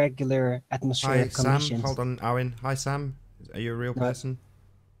irregular atmospheric conditions. Sam, hold on, Owen. Hi, Sam. Are you a real person?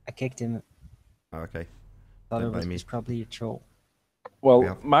 I kicked him. Oh, okay. Thought it was probably a troll.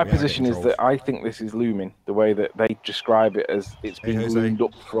 Well, my position is that I think this is looming, the way that they describe it as it's being loomed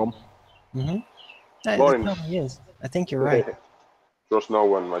up from. Mm-hmm. It probably is. I think you're right. Trust no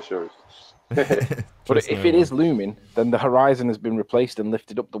one, my shows. But if it is looming, then the horizon has been replaced and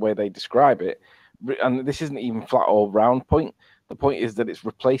lifted up the way they describe it. And this isn't even flat or round point. The point is that it's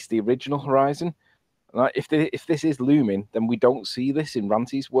replaced the original horizon. If this is looming, then we don't see this in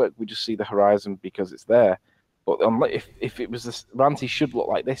Ranty's work. We just see the horizon because it's there. But if it was this, Ranty should look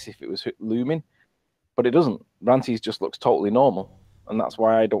like this if it was looming, but it doesn't. Ranty's just looks totally normal, and that's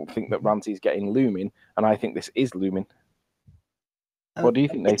why I don't think that Ranty's getting looming, and I think this is looming. What do you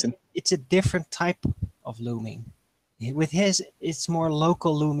think, Nathan? It's a different type of looming. With his, it's more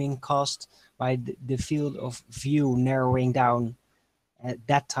local looming caused by the field of view narrowing down,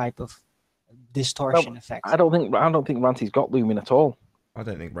 that type of distortion effect. I don't think Ranty's got looming at all. I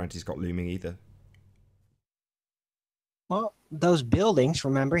don't think Ranty's got looming either. Well, those buildings,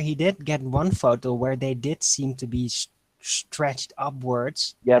 remember, he did get one photo where they did seem to be stretched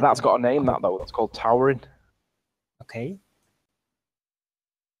upwards. Yeah, that's got a name, that though. That's called towering. Okay.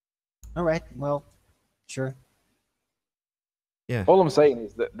 All right. Well, sure. Yeah. All I'm saying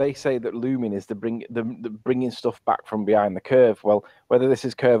is that they say that looming is the bringing stuff back from behind the curve. Well, whether this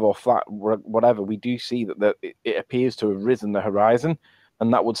is curve or flat, whatever, we do see that it appears to have risen the horizon,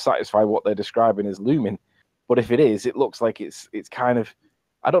 and that would satisfy what they're describing as looming. But if it is, it looks like it's kind of,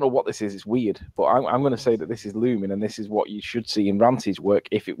 I don't know what this is. It's weird, but I'm going to say that this is looming, and this is what you should see in Ranty's work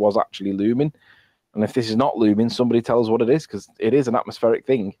if it was actually looming. And if this is not looming, somebody tell us what it is, because it is an atmospheric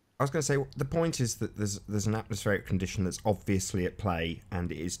thing. I was going to say, the point is that there's an atmospheric condition that's obviously at play, and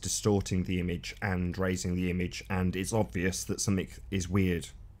it is distorting the image and raising the image, and it's obvious that something is weird,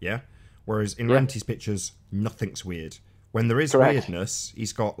 yeah? Whereas in Ranty's pictures, nothing's weird. When there is weirdness,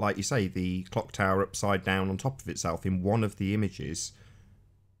 he's got, like you say, the clock tower upside down on top of itself in one of the images,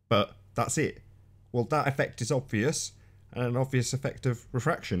 but that's it. Well, that effect is obvious, and an obvious effect of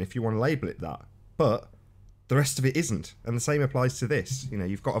refraction, if you want to label it that. But the rest of it isn't, and the same applies to this. You know,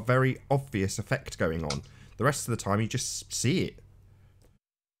 you've got a very obvious effect going on. The rest of the time, you just see it.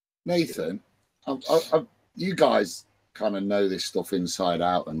 Nathan, you guys kind of know this stuff inside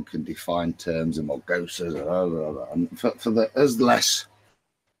out and can define terms and what goes and for us less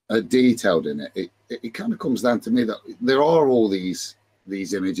detailed in it, it kind of comes down to me that there are all these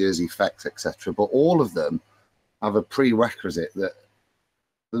images, effects, etc., but all of them have a prerequisite that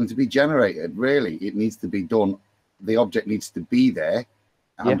for them to be generated, really, it needs to be done. The object needs to be there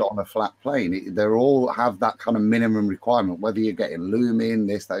and on a flat plane. They all have that kind of minimum requirement, whether you're getting looming,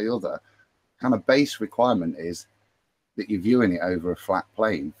 this, that, the other. Kind of base requirement is that you're viewing it over a flat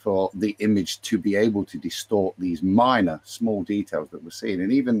plane for the image to be able to distort these minor, small details that we're seeing.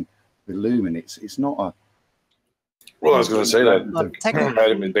 And even with looming, it's not a... Well, I was going to say that. Technically,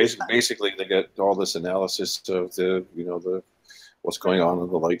 I mean, basically, they get all this analysis of the what's going on in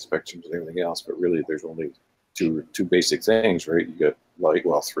the light spectrums and everything else, but really there's only two basic things, right? You get light,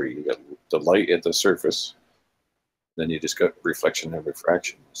 well, three. You get the light at the surface, then you just got reflection and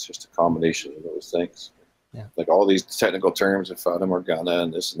refraction. It's just a combination of those things. Yeah. Like all these technical terms of Fata Morgana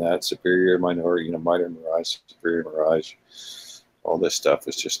and this and that, superior, minor, minor mirage, superior mirage, all this stuff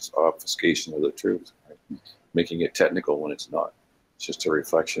is just obfuscation of the truth, right? Making it technical when it's not. It's just a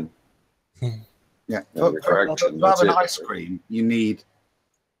reflection. Yeah, to have an ice cream, you need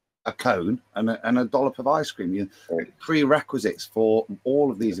a cone and a dollop of ice cream. Prerequisites for all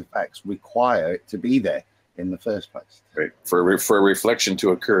of these effects require it to be there in the first place. Right. For a reflection to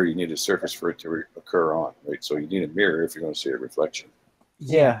occur, you need a surface for it to occur on. Right. So you need a mirror if you're going to see a reflection.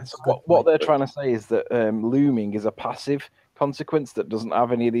 Yeah. So what they're trying to say is that looming is a passive consequence that doesn't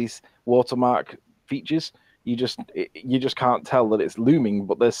have any of these watermark features. You just can't tell that it's looming,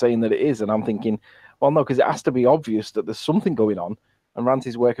 but they're saying that it is, and I'm thinking, well, no, because it has to be obvious that there's something going on, and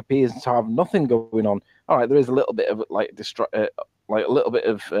Ranty's work appears to have nothing going on. All right, there is a little bit of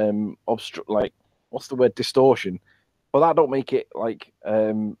what's the word, distortion, but that don't make it like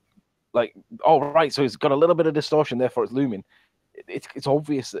oh right, so it's got a little bit of distortion, therefore it's looming. It's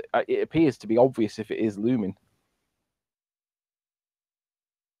obvious. It appears to be obvious if it is looming.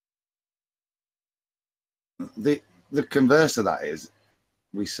 The converse of that is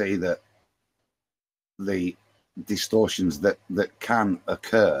we see that the distortions that can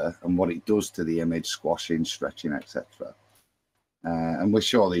occur and what it does to the image, squashing, stretching, etc. And we're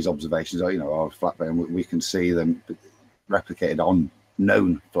sure these observations are flat plane. We can see them replicated on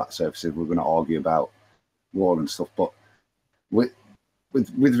known flat surfaces. We're going to argue about wall and stuff, but with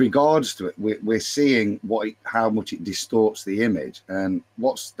regards to it, we're seeing how much it distorts the image. And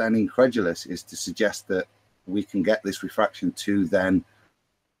what's then incredulous is to suggest that we can get this refraction to then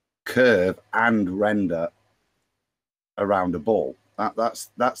curve and render around a ball.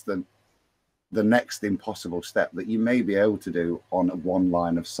 That's the next impossible step that you may be able to do on one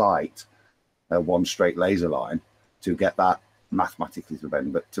line of sight, one straight laser line, to get that mathematically to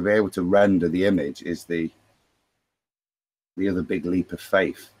bend. But to be able to render the image is the the other big leap of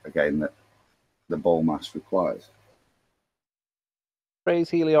faith again that the ball mass requires. Praise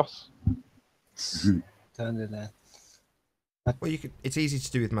Helios. Don't do that. Well, it's easy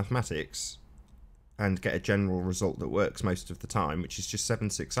to do with mathematics and get a general result that works most of the time, which is just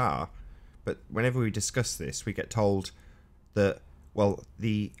 7/6R. But whenever we discuss this, we get told that, well,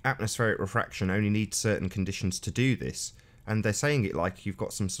 the atmospheric refraction only needs certain conditions to do this. And they're saying it like you've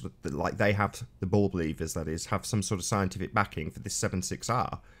got some sort of, like they have, the ball believers, that is, have some sort of scientific backing for this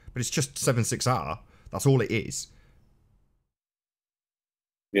 7/6R. But it's just 7/6R. That's all it is.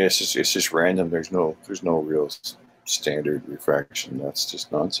 Yeah, it's just random. There's no real standard refraction. That's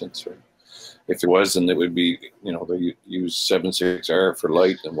just nonsense, right? If there was, then it would be, they use 7/6R for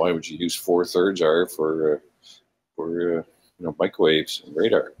light, and why would you use 4/3 R for microwaves and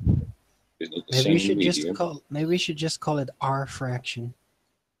radar? Maybe we should just call it R fraction.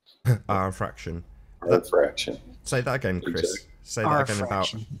 R fraction. R fraction. Say that again, Chris. Exactly. Say that again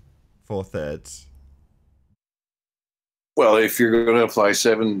about 4/3. Well, if you're going to apply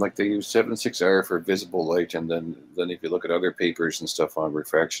they use 7/6R for visible light, and then if you look at other papers and stuff on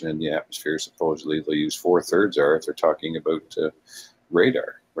refraction in the atmosphere, supposedly they'll use 4/3 R if they're talking about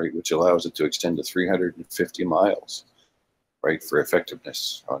radar, right, which allows it to extend to 350 miles, right, for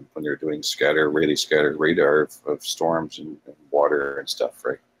effectiveness when you're doing radially scattered radar of storms and water and stuff,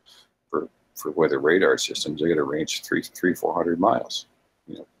 right, for weather radar systems. They get a range 300-400 miles,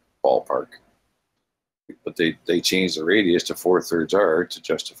 ballpark. But they changed the radius to 4/3 R to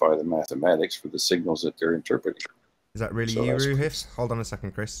justify the mathematics for the signals that they're interpreting. Is that really you, Ruhif? Hold on a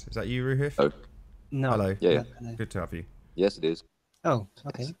second, Chris. Is that you, Ruhif? Oh. No. Hello. Yeah. Good to have you. Yes, it is. Oh,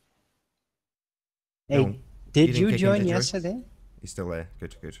 okay. Yes. Hey, No, did you didn't kick in, join did you? yesterday? He's still there.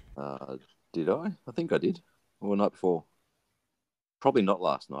 Good. Did I? I think I did. Or the night before. Probably not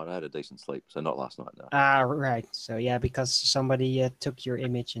last night. I had a decent sleep, so not last night, no. Ah, right. So yeah, because somebody took your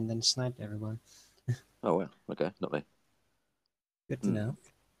image and then sniped everyone. Oh, wow. Okay, not me. Good to know.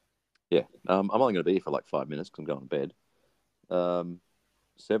 Yeah, I'm only going to be here for like 5 minutes because I'm going to bed.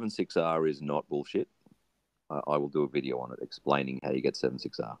 7/6R is not bullshit. I will do a video on it explaining how you get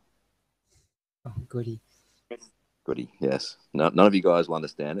 7/6R. Oh, goody. Goody, yes. None of you guys will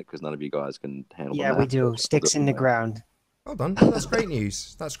understand it because none of you guys can handle Yeah, the we math. do. Sticks in the ground. Hold on. That's great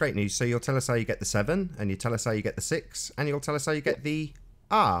news. That's great news. So you'll tell us how you get the 7, and you tell us how you get the 6, and you'll tell us how you get the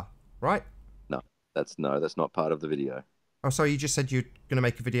R, right? That's not part of the video. Oh, so you just said you're going to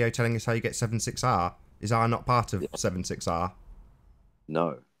make a video telling us how you get 7/6R. Is R not part of 7/6R?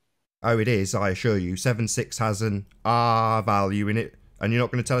 No. Oh, it is, I assure you. 7/6 has an R value in it, and you're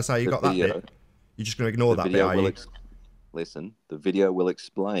not going to tell us how you got that bit? You're just going to ignore that bit, are you? Listen, the video will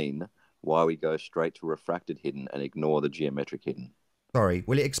explain why we go straight to refracted hidden and ignore the geometric hidden. Sorry,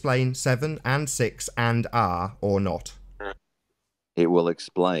 will it explain 7 and 6 and R, or not? It will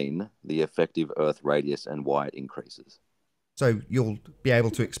explain the effective Earth radius and why it increases. So you'll be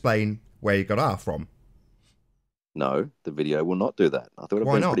able to explain where you got R from? No, the video will not do that. I thought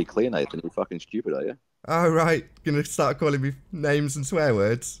Why I'd been not? pretty clear, Nathan. You're fucking stupid, are you? Oh, right. Going to start calling me names and swear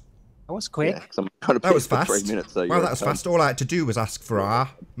words? That was quick. Yeah, 'cause I'm trying to That was for fast. 3 minutes. So Wow, that was fast. All I had to do was ask for R.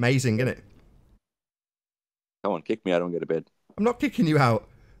 Amazing, isn't it? Come on, kick me out and go to bed. I'm not kicking you out.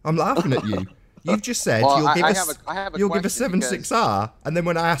 I'm laughing at you. You've just said Well, you'll give I us have a you'll give us question 7/6R, and then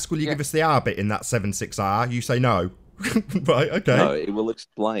when I ask, will you give us the R bit in that 7/6R, you say no. Right? Okay. No, it will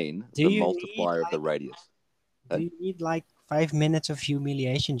explain Do the you multiplier need, of the radius. Do you need like 5 minutes of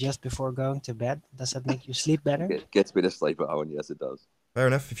humiliation just before going to bed? Does that make you sleep better? It gets me to sleep, Owen. Yes, it does. Fair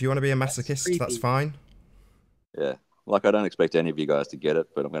enough. If you want to be a masochist, that's creepy. fine. Yeah. Like, I don't expect any of you guys to get it,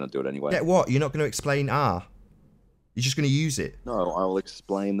 but I'm going to do it anyway. Get what? You're not going to explain R. You're just going to use it. No, I will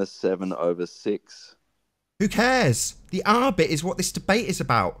explain the 7/6. Who cares? The R bit is what this debate is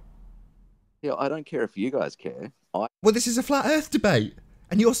about. Yeah, I don't care if you guys care. Well, this is a flat Earth debate,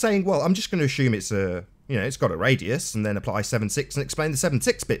 and you're saying, well, I'm just going to assume it's it's got a radius, and then apply 7/6 and explain the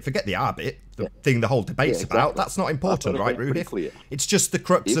 7/6 bit. Forget the R bit, the thing the whole debate's about. That's not important, right, Ruhif? It's just the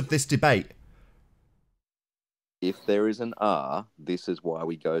crux of this debate. If there is an R, this is why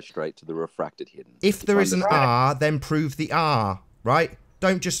we go straight to the refracted hidden. If there is an R, then prove the R, right?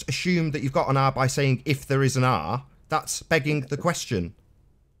 Don't just assume that you've got an R by saying if there is an R. That's begging the question.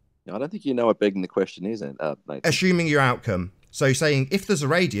 I don't think you know what begging the question is, Nathan. Assuming your outcome. So saying if there's a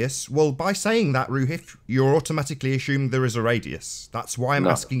radius, well, by saying that, Ruhif, you're automatically assuming there is a radius. That's why I'm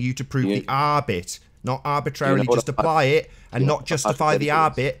asking you to prove the R bit, not arbitrarily just apply it and not justify the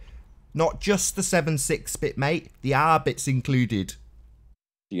R bit. Not just the 7/6 bit, mate. The R bit's included.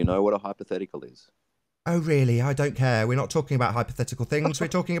 Do you know what a hypothetical is? Oh, really? I don't care. We're not talking about hypothetical things. We're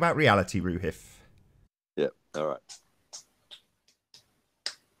talking about reality, Ruhif. Yep. All right.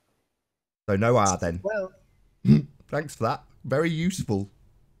 So no R then. Well, Thanks for that. Very useful.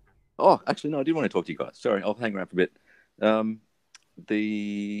 Oh, actually, no, I did want to talk to you guys. Sorry, I'll hang around for a bit.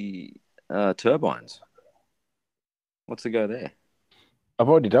 The turbines. What's the go there? I've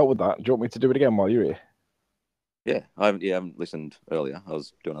already dealt with that. Do you want me to do it again while you're here? Yeah, I haven't listened earlier. I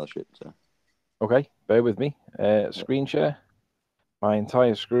was doing other shit. So Okay, bear with me. Screen share. My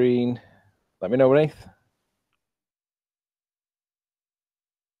entire screen. Let me know, Wraith.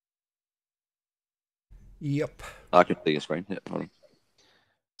 Yep. I can see your screen. Yeah, hold on.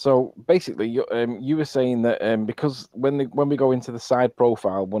 So basically, you were saying that because when we go into the side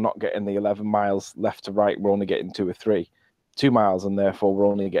profile, we're not getting the 11 miles left to right. We're only getting 2 or 3, 2 miles, and therefore we're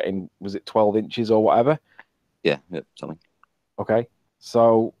only getting, was it 12 inches or whatever? Yeah, something. Okay.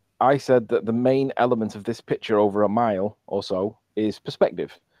 So I said that the main element of this picture over a mile or so is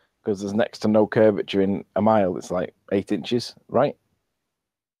perspective, because there's next to no curvature in a mile. It's like 8 inches, right?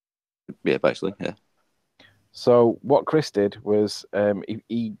 Yeah, basically, yeah. So what Chris did was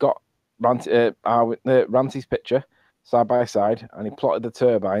he got Ranty's picture side by side, and he plotted the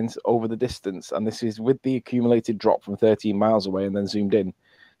turbines over the distance, and this is with the accumulated drop from 13 miles away, and then zoomed in.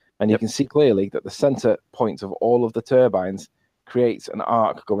 And you can see clearly that the center point of all of the turbines creates an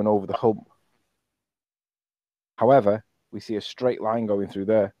arc going over the hub. However, we see a straight line going through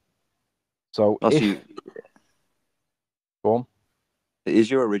there. So go on.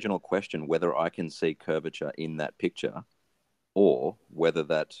 Is your original question whether I can see curvature in that picture, or whether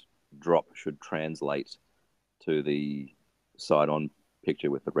that drop should translate to the side-on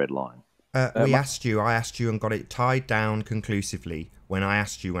picture with the red line? I asked you and got it tied down conclusively when I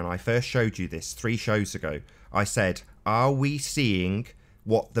asked you, when I first showed you this 3 shows ago. I said, are we seeing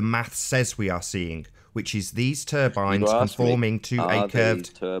what the math says we are seeing, which is these turbines conforming to a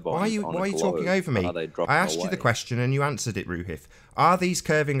curved... Why are you talking over me? I asked you the question and you answered it, Ruhif. Are these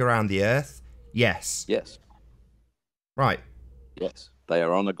curving around the Earth? Yes. Yes. Right. Yes. They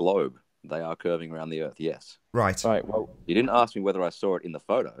are on a globe. They are curving around the Earth, yes. Right. Right, well... You didn't ask me whether I saw it in the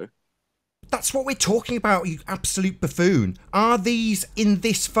photo. That's what we're talking about, you absolute buffoon. Are these in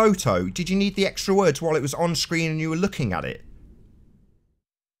this photo? Did you need the extra words while it was on screen and you were looking at it?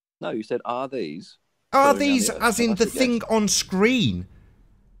 No, you said, are these? Are these as in the thing on screen?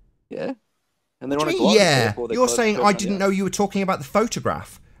 Yeah. And they're on a globe. Yeah. You're saying I didn't know you were talking about the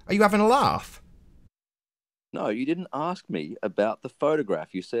photograph. Are you having a laugh? No, you didn't ask me about the photograph.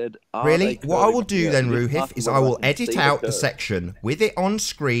 You said, really? What I will do then, Ruhif, is I will edit out the section with it on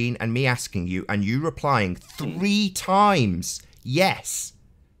screen and me asking you and you replying 3 times yes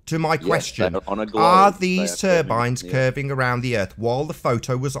to my question. Are these turbines curving around the Earth while the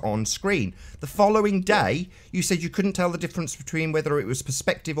photo was on screen? The following day, you said you couldn't tell the difference between whether it was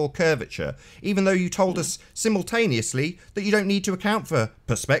perspective or curvature, even though you told us simultaneously that you don't need to account for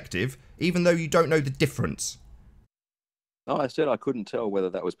perspective, even though you don't know the difference. No, I said I couldn't tell whether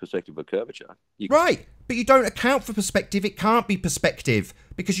that was perspective or curvature. Right, but you don't account for perspective. It can't be perspective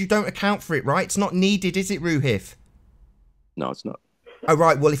because you don't account for it, right? It's not needed, is it, Ruhif? No, it's not. Oh,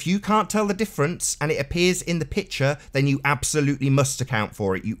 right, well, if you can't tell the difference and it appears in the picture, then you absolutely must account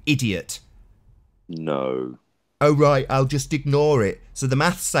for it, you idiot. No. Oh, right, I'll just ignore it. So the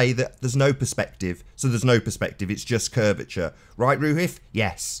maths say that there's no perspective, so there's no perspective, it's just curvature. Right, Ruhif?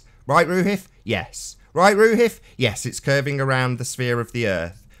 Yes. Right, Ruhif? Yes. Right, Ruhif? Yes, it's curving around the sphere of the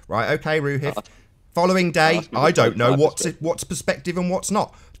Earth. Right, okay, Ruhif. Following day, I don't know what's perspective and what's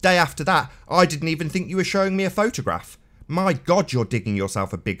not. Day after that, I didn't even think you were showing me a photograph. My God, you're digging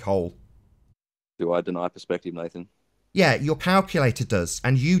yourself a big hole. Do I deny perspective, Nathan? Yeah, your calculator does,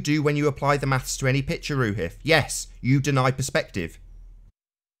 and you do when you apply the maths to any picture, Ruhif. Yes, you deny perspective.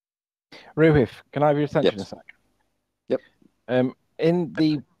 Ruhif, can I have your attention a sec? Yep.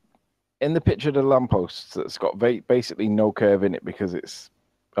 In the picture of the lamppost that's got basically no curve in it because it's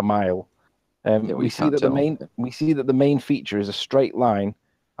a mile, we see that the main feature is a straight line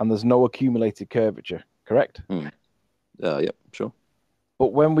and there's no accumulated curvature, correct? Yep, sure.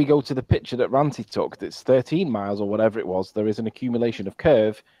 But when we go to the picture that Ranty took, that's 13 miles or whatever it was, there is an accumulation of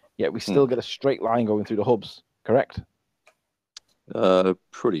curve, yet we still get a straight line going through the hubs, correct?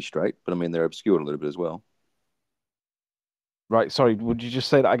 Pretty straight, but I mean, they're obscured a little bit as well. Right, sorry, would you just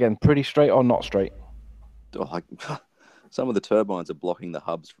say that again? Pretty straight or not straight? Some of the turbines are blocking the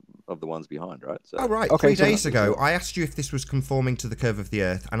hubs of the ones behind, right? So, oh, right. Okay, 3 days ago, I asked you if this was conforming to the curve of the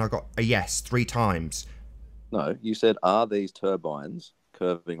Earth, and I got a yes 3 times. No, you said, are these turbines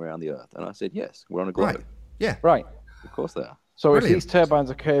curving around the Earth? And I said, yes, we're on a globe. Right, yeah. Right. Of course they are. So if these turbines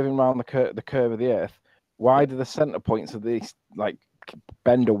are curving around the curve of the Earth, why do the center points of these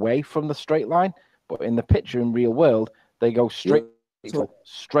bend away from the straight line? But in the picture in real world, they go straight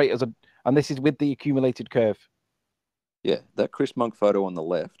as And this is with the accumulated curve. Yeah, that Chris Monk photo on the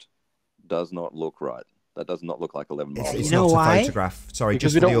left does not look right. That does not look like 11 miles. It's You know not why? a photograph. Sorry,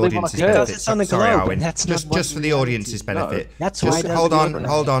 Because just we for the don't live on a audience's curve. benefit. It's on a Sorry, globe, Arwen. that's not what Just for the reality audience's is. benefit. That's why Just it doesn't hold on, look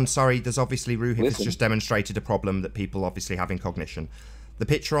hold right. on. Sorry, there's obviously Ruhif has Listen. just demonstrated a problem that people obviously have in cognition. The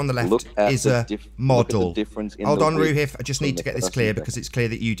picture on the left Look at is the a look at model. the difference in Hold the on, width Ruhif. I just from need the to get this first clear and because second. it's clear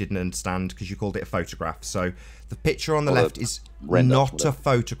that you didn't understand because you called it a photograph. So the picture on the Or left a is render, not a whatever.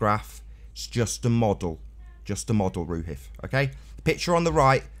 photograph. It's just a model. Just a model, Ruhif. Okay? The picture on the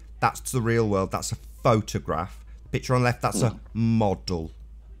right, that's the real world. That's a photograph. The picture on the left, that's a model.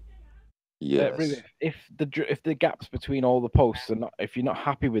 Yes. Really, if the gaps between all the posts are not, if you're not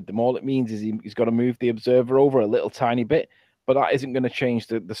happy with them, all it means is he's got to move the observer over a little tiny bit, but that isn't going to change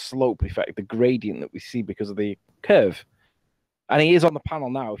the slope effect, the gradient that we see because of the curve. And he is on the panel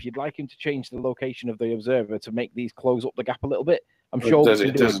now. If you'd like him to change the location of the observer to make these close up the gap a little bit, I'm sure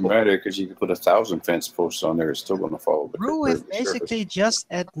It doesn't matter because you can put 1,000 fence posts on there. It's still going to follow the Ruiz curve. basically just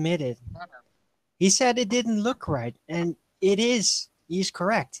admitted. He said it didn't look right, and it is. He's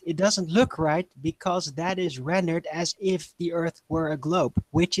correct. It doesn't look right because that is rendered as if the Earth were a globe,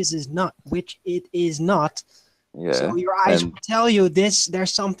 which it is not. Yeah. So your eyes and will tell you this.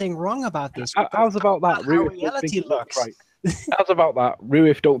 There's something wrong about this. How's about that? How Ruif don't reality think it looks. right. How's about that?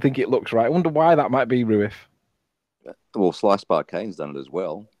 Ruif don't think it looks right. I wonder why that might be, Ruif. well, Slice Bar Kane's done it as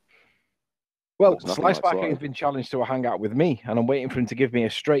well. Well, Looks nothing Slice like Bar Slice. Kane's been challenged to a hangout with me, and I'm waiting for him to give me a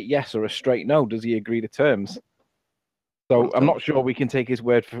straight yes or a straight no. Does he agree to terms? So I'm not sure we can take his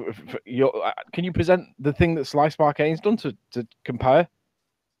word for your. Can you present the thing that Slice Bar Kane's done to compare?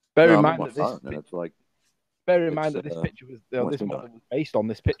 Bear No, in I'm mind on that my this. phone, and it's like, Bear in it's, mind that this picture was what's this been model done? was based on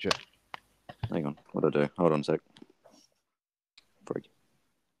this picture. hang on, what do I do? Hold on a sec. Freak.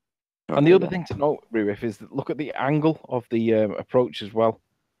 And the other thing to note, Ruif, is that look at the angle of the approach as well.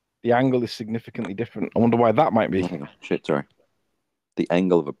 The angle is significantly different. I wonder why that might be. Hang on. Shit, sorry. The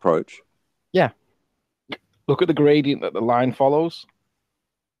angle of approach. Yeah. Look at the gradient that the line follows.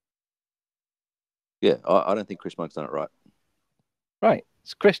 Yeah, I don't think Chris Monk's done it right. Right.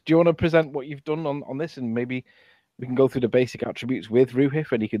 So Chris, do you want to present what you've done on this, and maybe we can go through the basic attributes with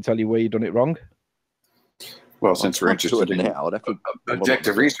Ruhif, and he can tell you where you've done it wrong? Well, since we're interested in now, I'd have to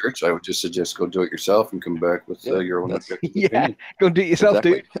objective research, I would just suggest go do it yourself and come back with your own objective Yeah, opinion. go do it yourself,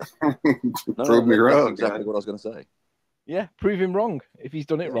 Exactly. dude. Prove me that's wrong. exactly what I was going to say. Yeah, prove him wrong. If he's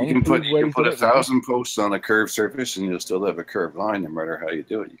done it wrong, You can prove where he's put done it wrong. 1,000 posts on a curved surface, and you'll still have a curved line, no matter how you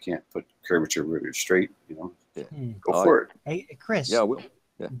do it. You can't put curvature rooted straight. Yeah. Go for it. Hey, Chris. Yeah, I will.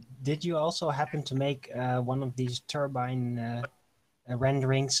 Yeah. Did you also happen to make one of these turbine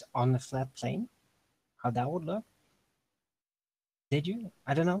renderings on the flat plane? How that would look? Did you?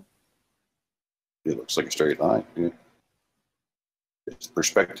 I don't know. It looks like a straight line. Yeah. It's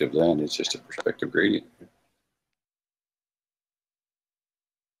perspective then. It's just a perspective gradient.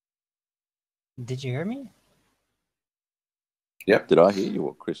 Did you hear me? Yep. Did I hear you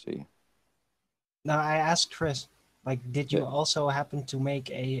or Chris hear you? No, I asked Chris. Like, did you Yeah. also happen to make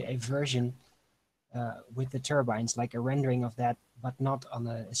a version with the turbines, like a rendering of that, but not on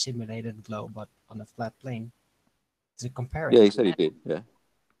a simulated globe, but on a flat plane? To compare it. Yeah, he said he did. Yeah.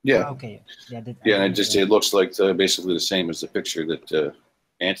 Yeah. Oh, okay. Yeah. Yeah, and it looks like basically the same as the picture that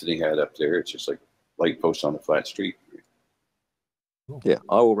Anthony had up there. It's just like light posts on a flat street. Yeah,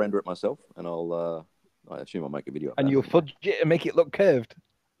 I will render it myself, and I assume I'll make a video. And you'll fudge it and make it look curved.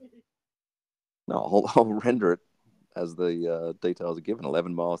 No, I'll render it as the details are given: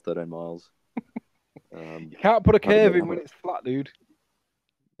 11 miles, 13 miles. You can't put a curve in when it's flat, dude.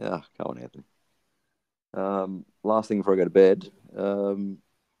 Yeah, come on, Anthony. Last thing before I go to bed,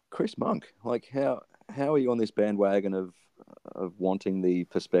 Chris Monk. Like, how are you on this bandwagon of wanting the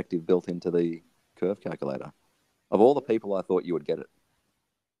perspective built into the curve calculator? Of all the people, I thought you would get it.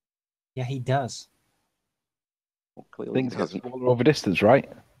 Yeah, he does. Well, clearly Things he get doesn't. smaller over distance, right?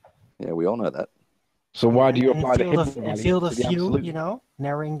 Yeah, we all know that. So why do you And apply the field of, hidden and value field to of the view? absolute? You know,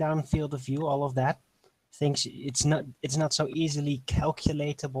 narrowing down field of view, all of that. Things it's not so easily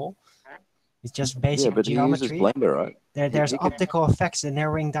calculatable. It's just Yeah, basic but he uses geometry. Blender, right? There's he can- optical effects, the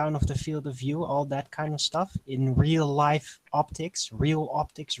narrowing down of the field of view, all that kind of stuff in real life optics,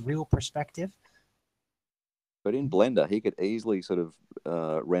 real perspective. But in Blender, he could easily sort of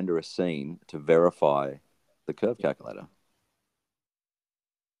render a scene to verify the curve calculator.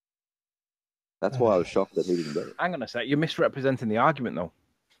 That's why I was shocked that he didn't get it. Hang on a sec. You're misrepresenting the argument, though.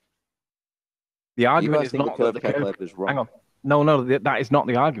 The You argument guys is think not the that curve the curve. calculator is wrong? Hang on. No, that is not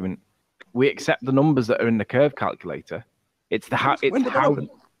the argument. We accept the numbers that are in the curve calculator. It's the how. When did that happen?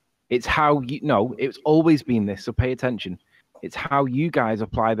 It's how you know. It's always been this. So pay attention. It's how you guys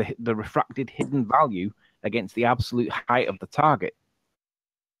apply the refracted hidden value against the absolute height of the target.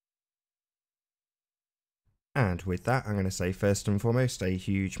 And with that, I'm going to say first and foremost a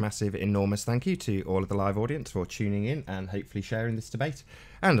huge, massive, enormous thank you to all of the live audience for tuning in and hopefully sharing this debate.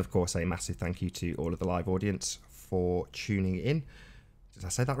 And of course, a massive thank you to all of the live audience for tuning in. Did I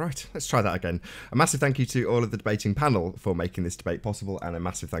say that right? Let's try that again. A massive thank you to all of the debating panel for making this debate possible, and a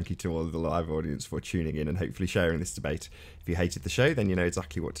massive thank you to all of the live audience for tuning in and hopefully sharing this debate. If you hated the show, then you know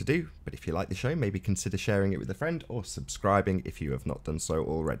exactly what to do. But if you like the show, maybe consider sharing it with a friend or subscribing if you have not done so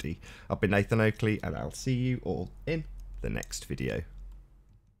already. I've been Nathan Oakley, and I'll see you all in the next video.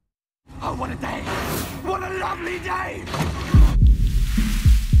 Oh, what a day! What a lovely day!